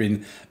 who's also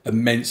been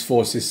immense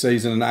for us this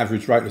season. An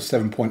average rate of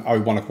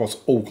 7.01 across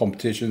all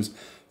competitions.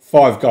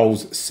 5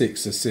 goals,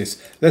 6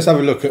 assists. Let's have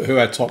a look at who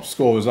our top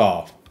scorers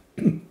are.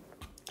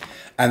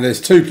 And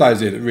there's 2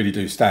 players here that really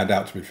do stand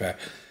out, to be fair.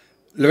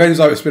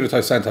 Lorenzo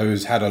Espirito Santo,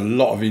 who's had a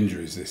lot of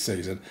injuries this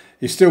season,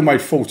 he's still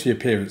made 40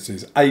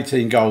 appearances,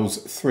 18 goals,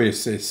 3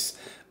 assists,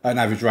 an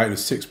average rate of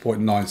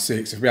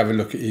 6.96. If we have a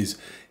look at his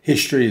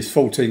history, his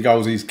 14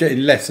 goals, he's getting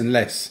less and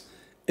less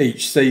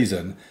each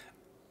season.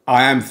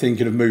 I am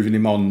thinking of moving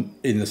him on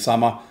in the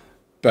summer,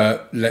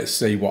 but let's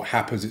see what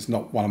happens. It's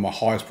not one of my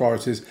highest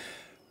priorities.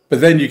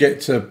 But then you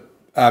get to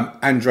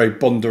Andrei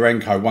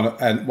Bondarenko,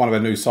 one of our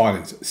new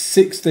signings.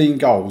 16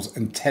 goals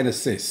and 10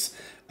 assists,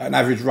 an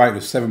average rate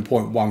of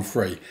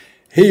 7.13.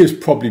 He has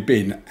probably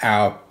been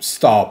our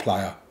star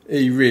player.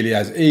 He really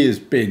has. He has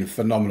been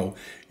phenomenal.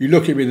 You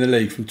look at him in the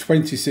league from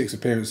 26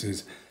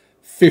 appearances,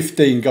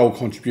 15 goal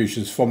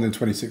contributions from them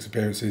 26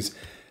 appearances.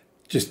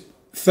 Just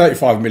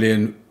 35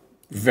 million,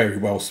 very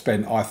well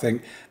spent, I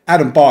think.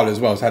 Adam Bartlett as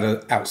well has had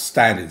an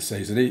outstanding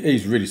season.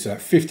 He's really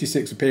set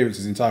 56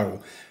 appearances in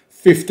total.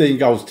 15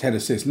 goals, 10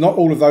 assists. Not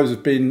all of those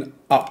have been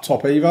up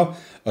top either.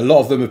 A lot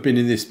of them have been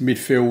in this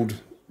midfield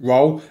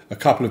role. A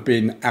couple have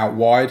been out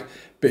wide.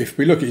 But if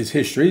we look at his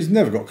history, he's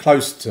never got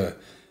close to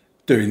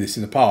doing this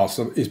in the past.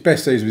 So his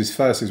best season was his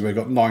first season where he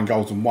got 9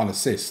 goals and 1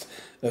 assist.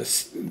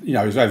 That's, you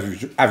know, his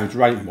average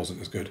rating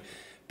wasn't as good.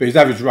 But his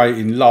average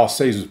rating last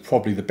season was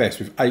probably the best,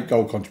 with 8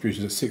 goal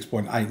contributions at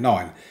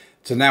 6.89.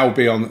 To now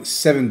be on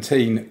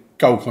 17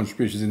 goal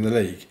contributions in the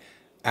league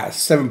at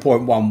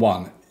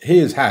 7.11. He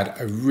has had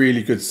a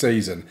really good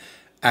season,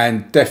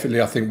 and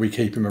definitely I think we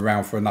keep him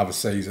around for another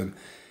season.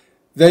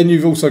 Then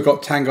you've also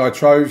got Tanguy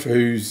Trove,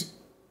 who's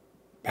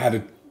had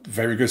a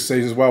very good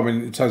season as well. I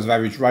mean, in terms of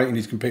average rating,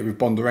 he's competing with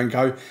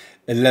Bondarenko.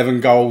 11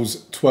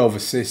 goals, 12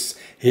 assists.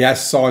 He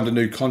has signed a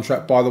new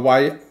contract, by the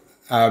way.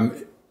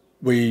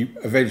 We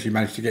eventually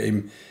managed to get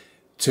him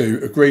to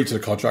agree to the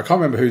contract. I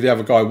can't remember who the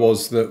other guy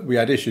was that we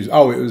had issues.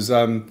 Oh, it was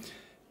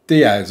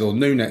Diaz or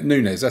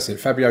Nunes. That's it,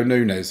 Fabio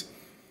Nunes.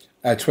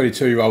 A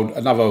 22-year-old,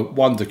 another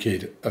wonder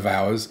kid of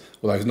ours,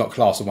 although he's not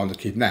classed as a wonder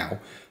kid now,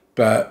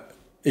 but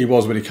he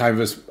was when he came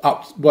with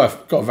us,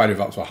 got a value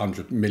of up to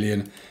 100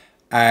 million.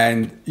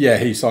 And yeah,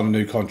 he signed a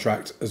new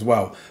contract as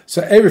well.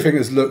 So everything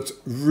has looked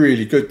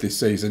really good this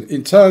season.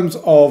 In terms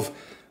of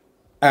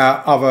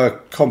our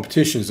other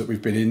competitions that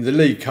we've been in, the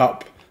League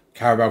Cup,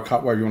 Carabao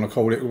Cup, whatever you want to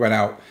call it, we went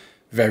out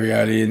very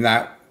early in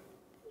that.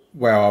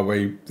 Where are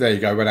we? There you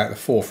go, went out the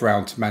 4th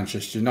round to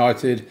Manchester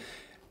United.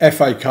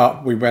 FA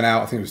Cup, we went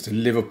out, I think it was to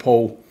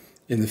Liverpool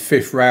in the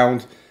 5th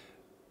round.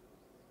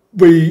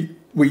 We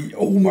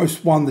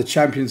almost won the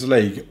Champions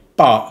League,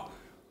 but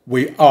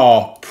we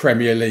are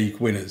Premier League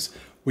winners.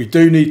 We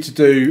do need to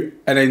do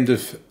an end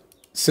of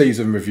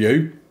season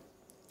review.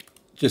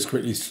 Just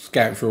quickly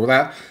scan through all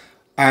that.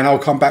 And I'll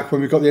come back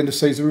when we've got the end of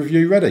season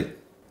review ready.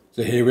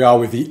 So here we are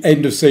with the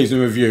end of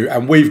season review,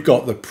 and we've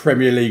got the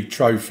Premier League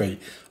trophy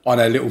on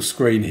our little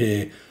screen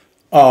here.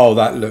 Oh,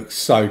 that looks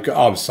so good.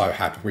 I'm so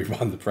happy we've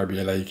won the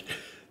Premier League.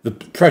 The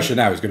pressure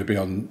now is going to be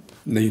on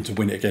needing to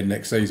win it again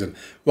next season.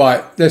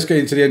 Right, let's get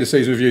into the end of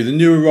season review. The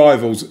new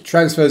arrivals,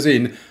 transfers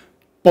in.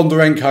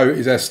 Bondarenko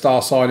is our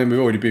star signing. We've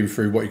already been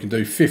through what you can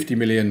do. 50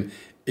 million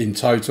in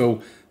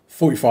total.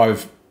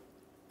 45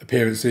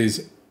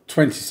 appearances.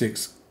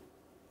 26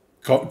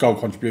 goal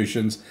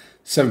contributions.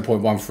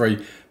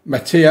 7.13.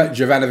 Matija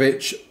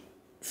Jovanovic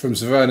from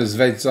Crvena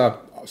Zvezda.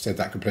 I said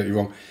that completely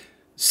wrong.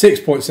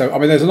 6.7. I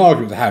mean, there's an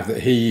argument to have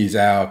that he is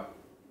our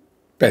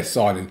best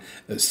signing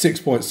at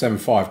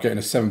 6.75, getting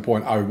a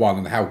 7.01,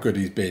 and how good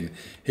he's been.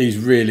 He's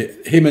really,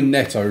 him and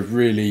Neto have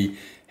really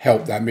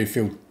helped that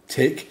midfield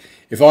tick.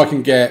 If I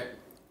can get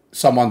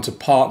someone to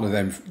partner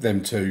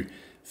them two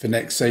for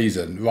next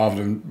season, rather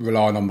than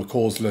relying on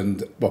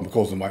McCausland, well,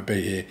 McCausland won't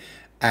be here,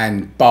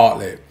 and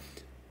Bartlett,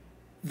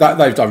 that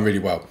they've done really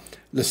well.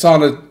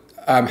 Lasana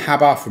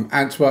Haba from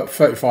Antwerp,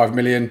 35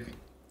 million,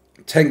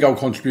 10 goal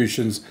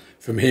contributions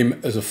from him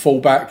as a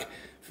fullback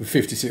from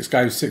 56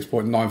 games,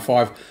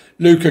 6.95.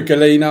 Luca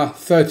Galina,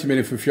 30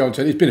 million from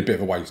Fiorentina. He's been a bit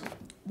of a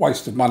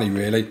waste of money,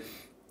 really.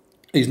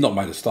 He's not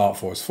made a start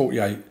for us.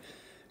 48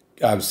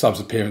 subs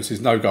appearances,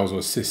 no goals or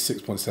assists,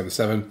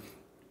 6.77.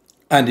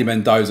 Andy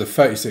Mendoza,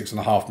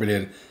 36.5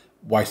 million.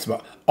 Wasted.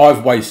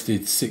 I've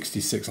wasted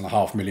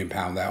 £66.5 million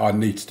there. I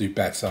need to do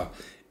better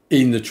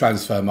in the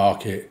transfer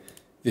market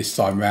this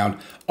time round.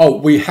 Oh,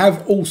 we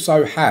have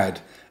also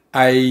had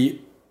a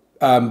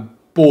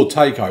board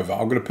takeover.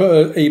 I'm going to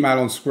put an email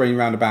on screen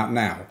round about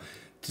now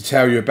to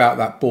tell you about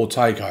that board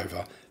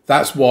takeover.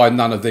 That's why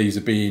none of these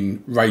are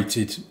being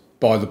rated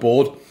by the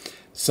board.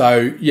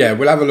 So yeah,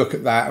 we'll have a look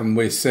at that and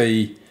we'll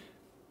see.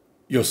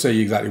 You'll see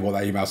exactly what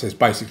that email says.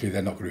 Basically,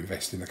 they're not going to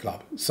invest in the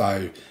club.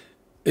 So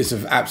it's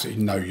of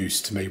absolutely no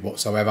use to me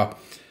whatsoever.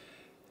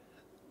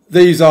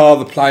 These are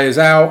the players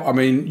out. I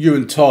mean,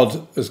 Ewan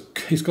Todd,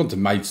 he's gone to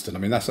Maidstone. I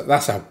mean,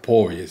 that's how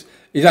poor he is.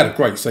 He's had a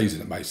great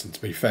season at Maidstone,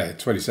 to be fair.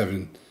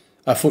 47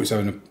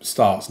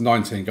 starts,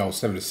 19 goals,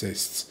 7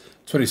 assists,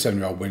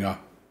 27-year-old winger.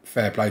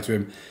 Fair play to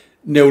him.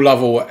 Neil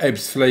Lovell at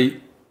Ebbsfleet.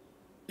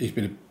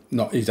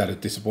 He's had a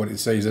disappointing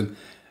season.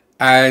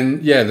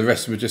 And yeah, the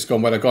rest of them have just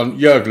gone where they've gone.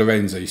 Jörg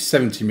Lorenzi,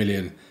 70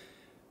 million,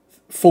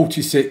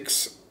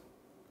 46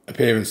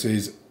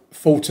 appearances,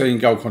 14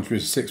 goal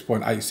contributions,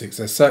 6.86.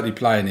 They're certainly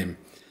playing him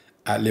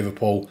at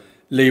Liverpool.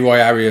 Leroy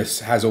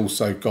Arias has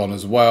also gone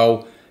as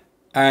well.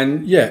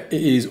 And yeah, it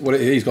is what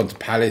it is. He's gone to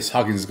Palace.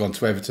 Huggins has gone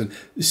to Everton.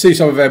 You see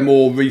some of their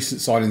more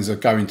recent signings are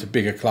going to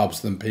bigger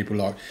clubs than people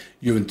like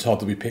Ewan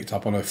Todd that we picked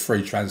up on a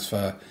free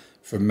transfer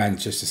from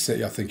Manchester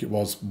City, I think it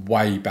was,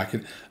 way back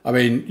in. I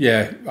mean,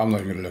 yeah, I'm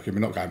not even going to look at it. We're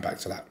not going back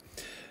to that.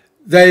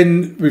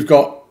 Then we've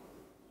got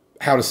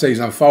how the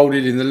season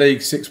unfolded in the league.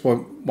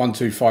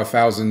 6.125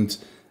 thousand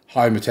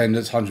home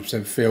attendance,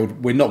 100%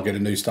 field. We're not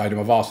getting a new stadium.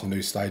 I've asked for a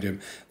new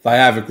stadium. They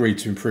have agreed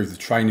to improve the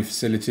training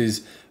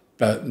facilities,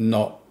 but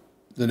not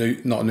a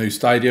new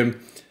stadium.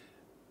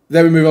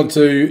 Then we move on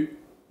to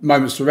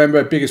moments to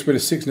remember. Biggest win, a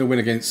 6-0 win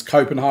against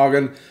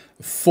Copenhagen.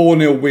 A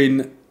 4-0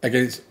 win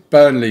against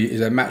Burnley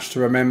is a match to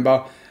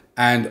remember,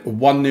 and a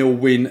 1-0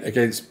 win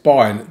against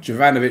Bayern.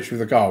 Jovanovic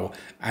with a goal,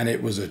 and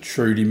it was a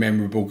truly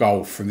memorable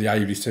goal from the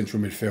Aveley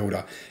central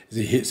midfielder as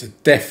he hits a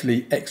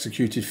deftly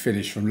executed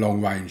finish from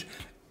long range.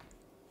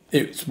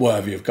 It's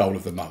worthy of goal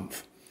of the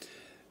month.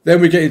 Then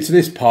we get into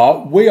this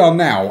part. We are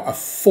now a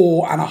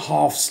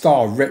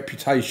 4.5-star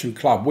reputation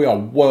club. We are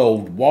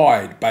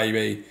worldwide,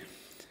 baby.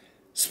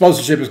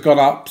 Sponsorship has gone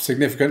up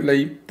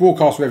significantly.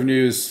 Broadcast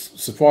revenue has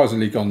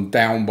surprisingly gone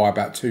down by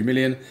about 2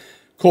 million.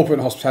 Corporate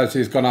and hospitality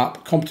has gone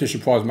up. Competition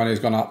prize money has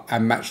gone up.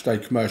 And match day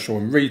commercial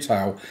and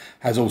retail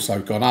has also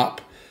gone up.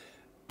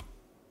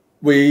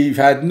 We've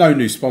had no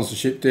new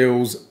sponsorship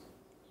deals.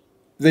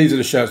 These are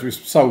the shirts. We've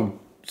sold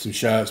some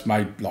shirts,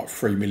 made like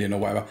 3 million or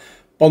whatever.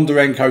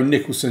 Bondarenko,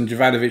 Nicholson,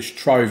 Jovanovic,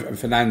 Trove and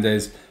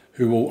Fernandez,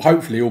 who will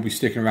hopefully all be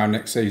sticking around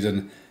next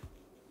season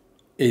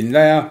in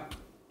there.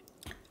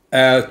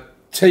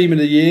 Team of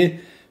the year,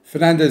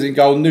 Fernandez in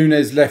goal,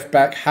 Nunes left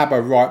back,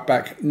 Habba right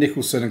back,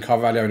 Nicholson and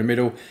Carvalho in the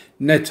middle,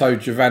 Neto,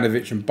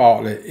 Jovanovic and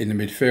Bartlett in the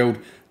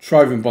midfield,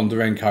 Trove and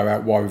Bondarenko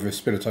out wide with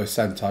Espirito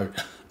Santo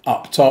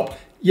up top.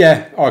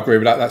 Yeah, I agree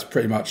with that. That's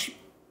pretty much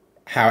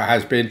how it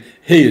has been.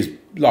 He is,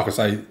 like I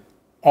say,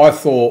 I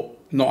thought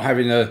not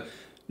having a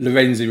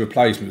Lorenzi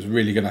replacement was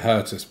really going to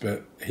hurt us,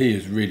 but he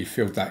has really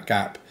filled that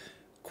gap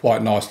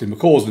quite nicely.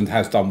 McCausland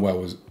has done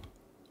well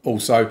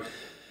also.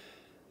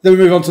 Then we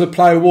move on to the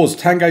player awards.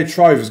 Tanguy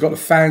Trove has got the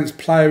fans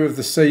player of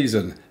the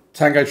season.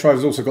 Tanguy Trove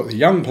has also got the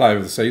young player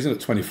of the season at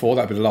 24.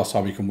 That'll be the last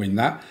time he can win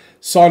that.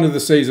 Sign of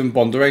the season,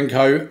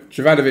 Bondarenko.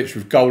 Jovanovic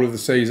with goal of the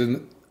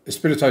season.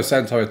 Espirito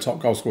Santo, a top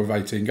goal scorer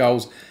with 18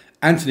 goals.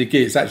 Anthony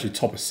Geertz actually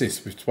top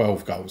assist with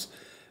 12 goals.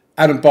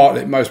 Adam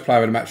Bartlett, most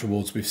player of the match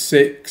awards with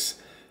 6.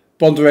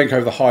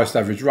 Bondarenko, the highest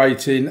average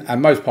rating.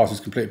 And most passes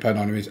completed per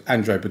 90 minutes.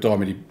 Andre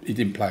Badai, he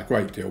didn't play a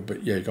great deal,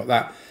 but yeah, he got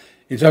that.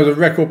 In terms of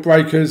record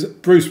breakers,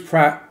 Bruce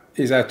Pratt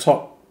is our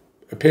top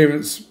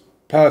appearance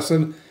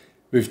person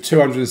with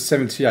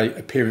 278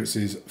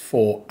 appearances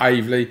for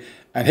Aveley,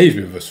 and he's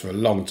been with us for a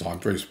long time.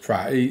 Bruce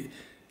Pratt,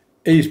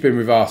 he's been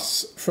with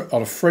us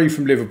on a free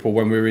from Liverpool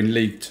when we were in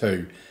League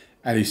 2,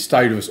 and he's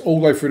stayed with us all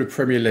the way through the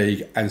Premier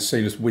League and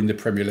seen us win the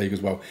Premier League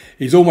as well.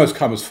 He's almost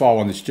come as far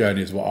on this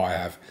journey as what I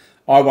have.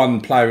 I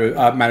won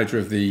manager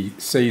of the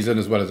season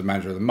as well as the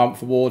manager of the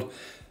month award.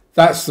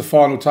 That's the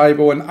final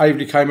table, and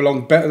Aveley came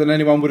along better than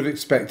anyone would have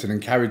expected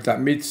and carried that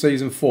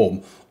mid-season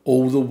form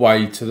all the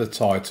way to the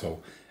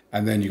title.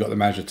 And then you've got the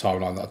manager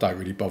timeline that I don't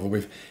really bother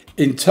with.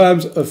 In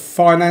terms of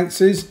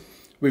finances,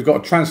 we've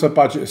got a transfer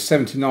budget of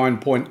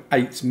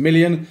 £79.8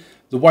 million.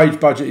 The wage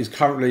budget is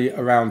currently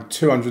around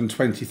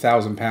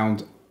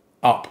 £220,000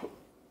 up,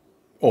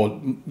 or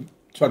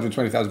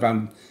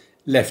 £220,000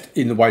 left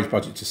in the wage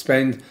budget to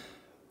spend.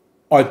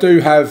 I do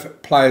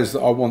have players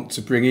that I want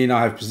to bring in.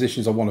 I have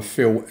positions I want to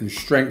fill and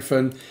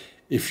strengthen.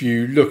 If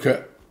you look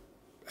at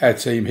our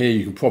team here,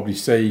 you can probably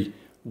see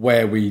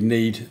where we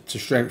need to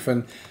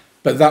strengthen.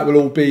 But that will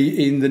all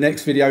be in the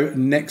next video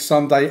next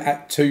Sunday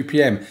at 2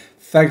 PM.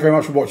 Thank you very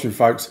much for watching,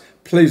 folks.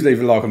 Please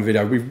leave a like on the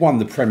video. We've won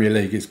the Premier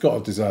League. It's got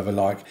to deserve a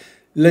like.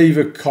 Leave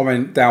a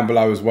comment down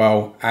below as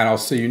well. And I'll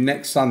see you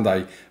next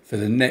Sunday for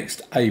the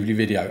next Aveley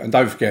video. And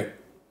don't forget,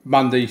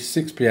 Monday,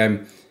 6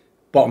 PM,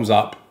 bottoms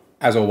up,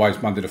 as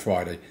always, Monday to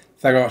Friday.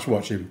 Thank you very much for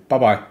watching.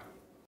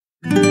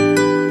 Bye-bye.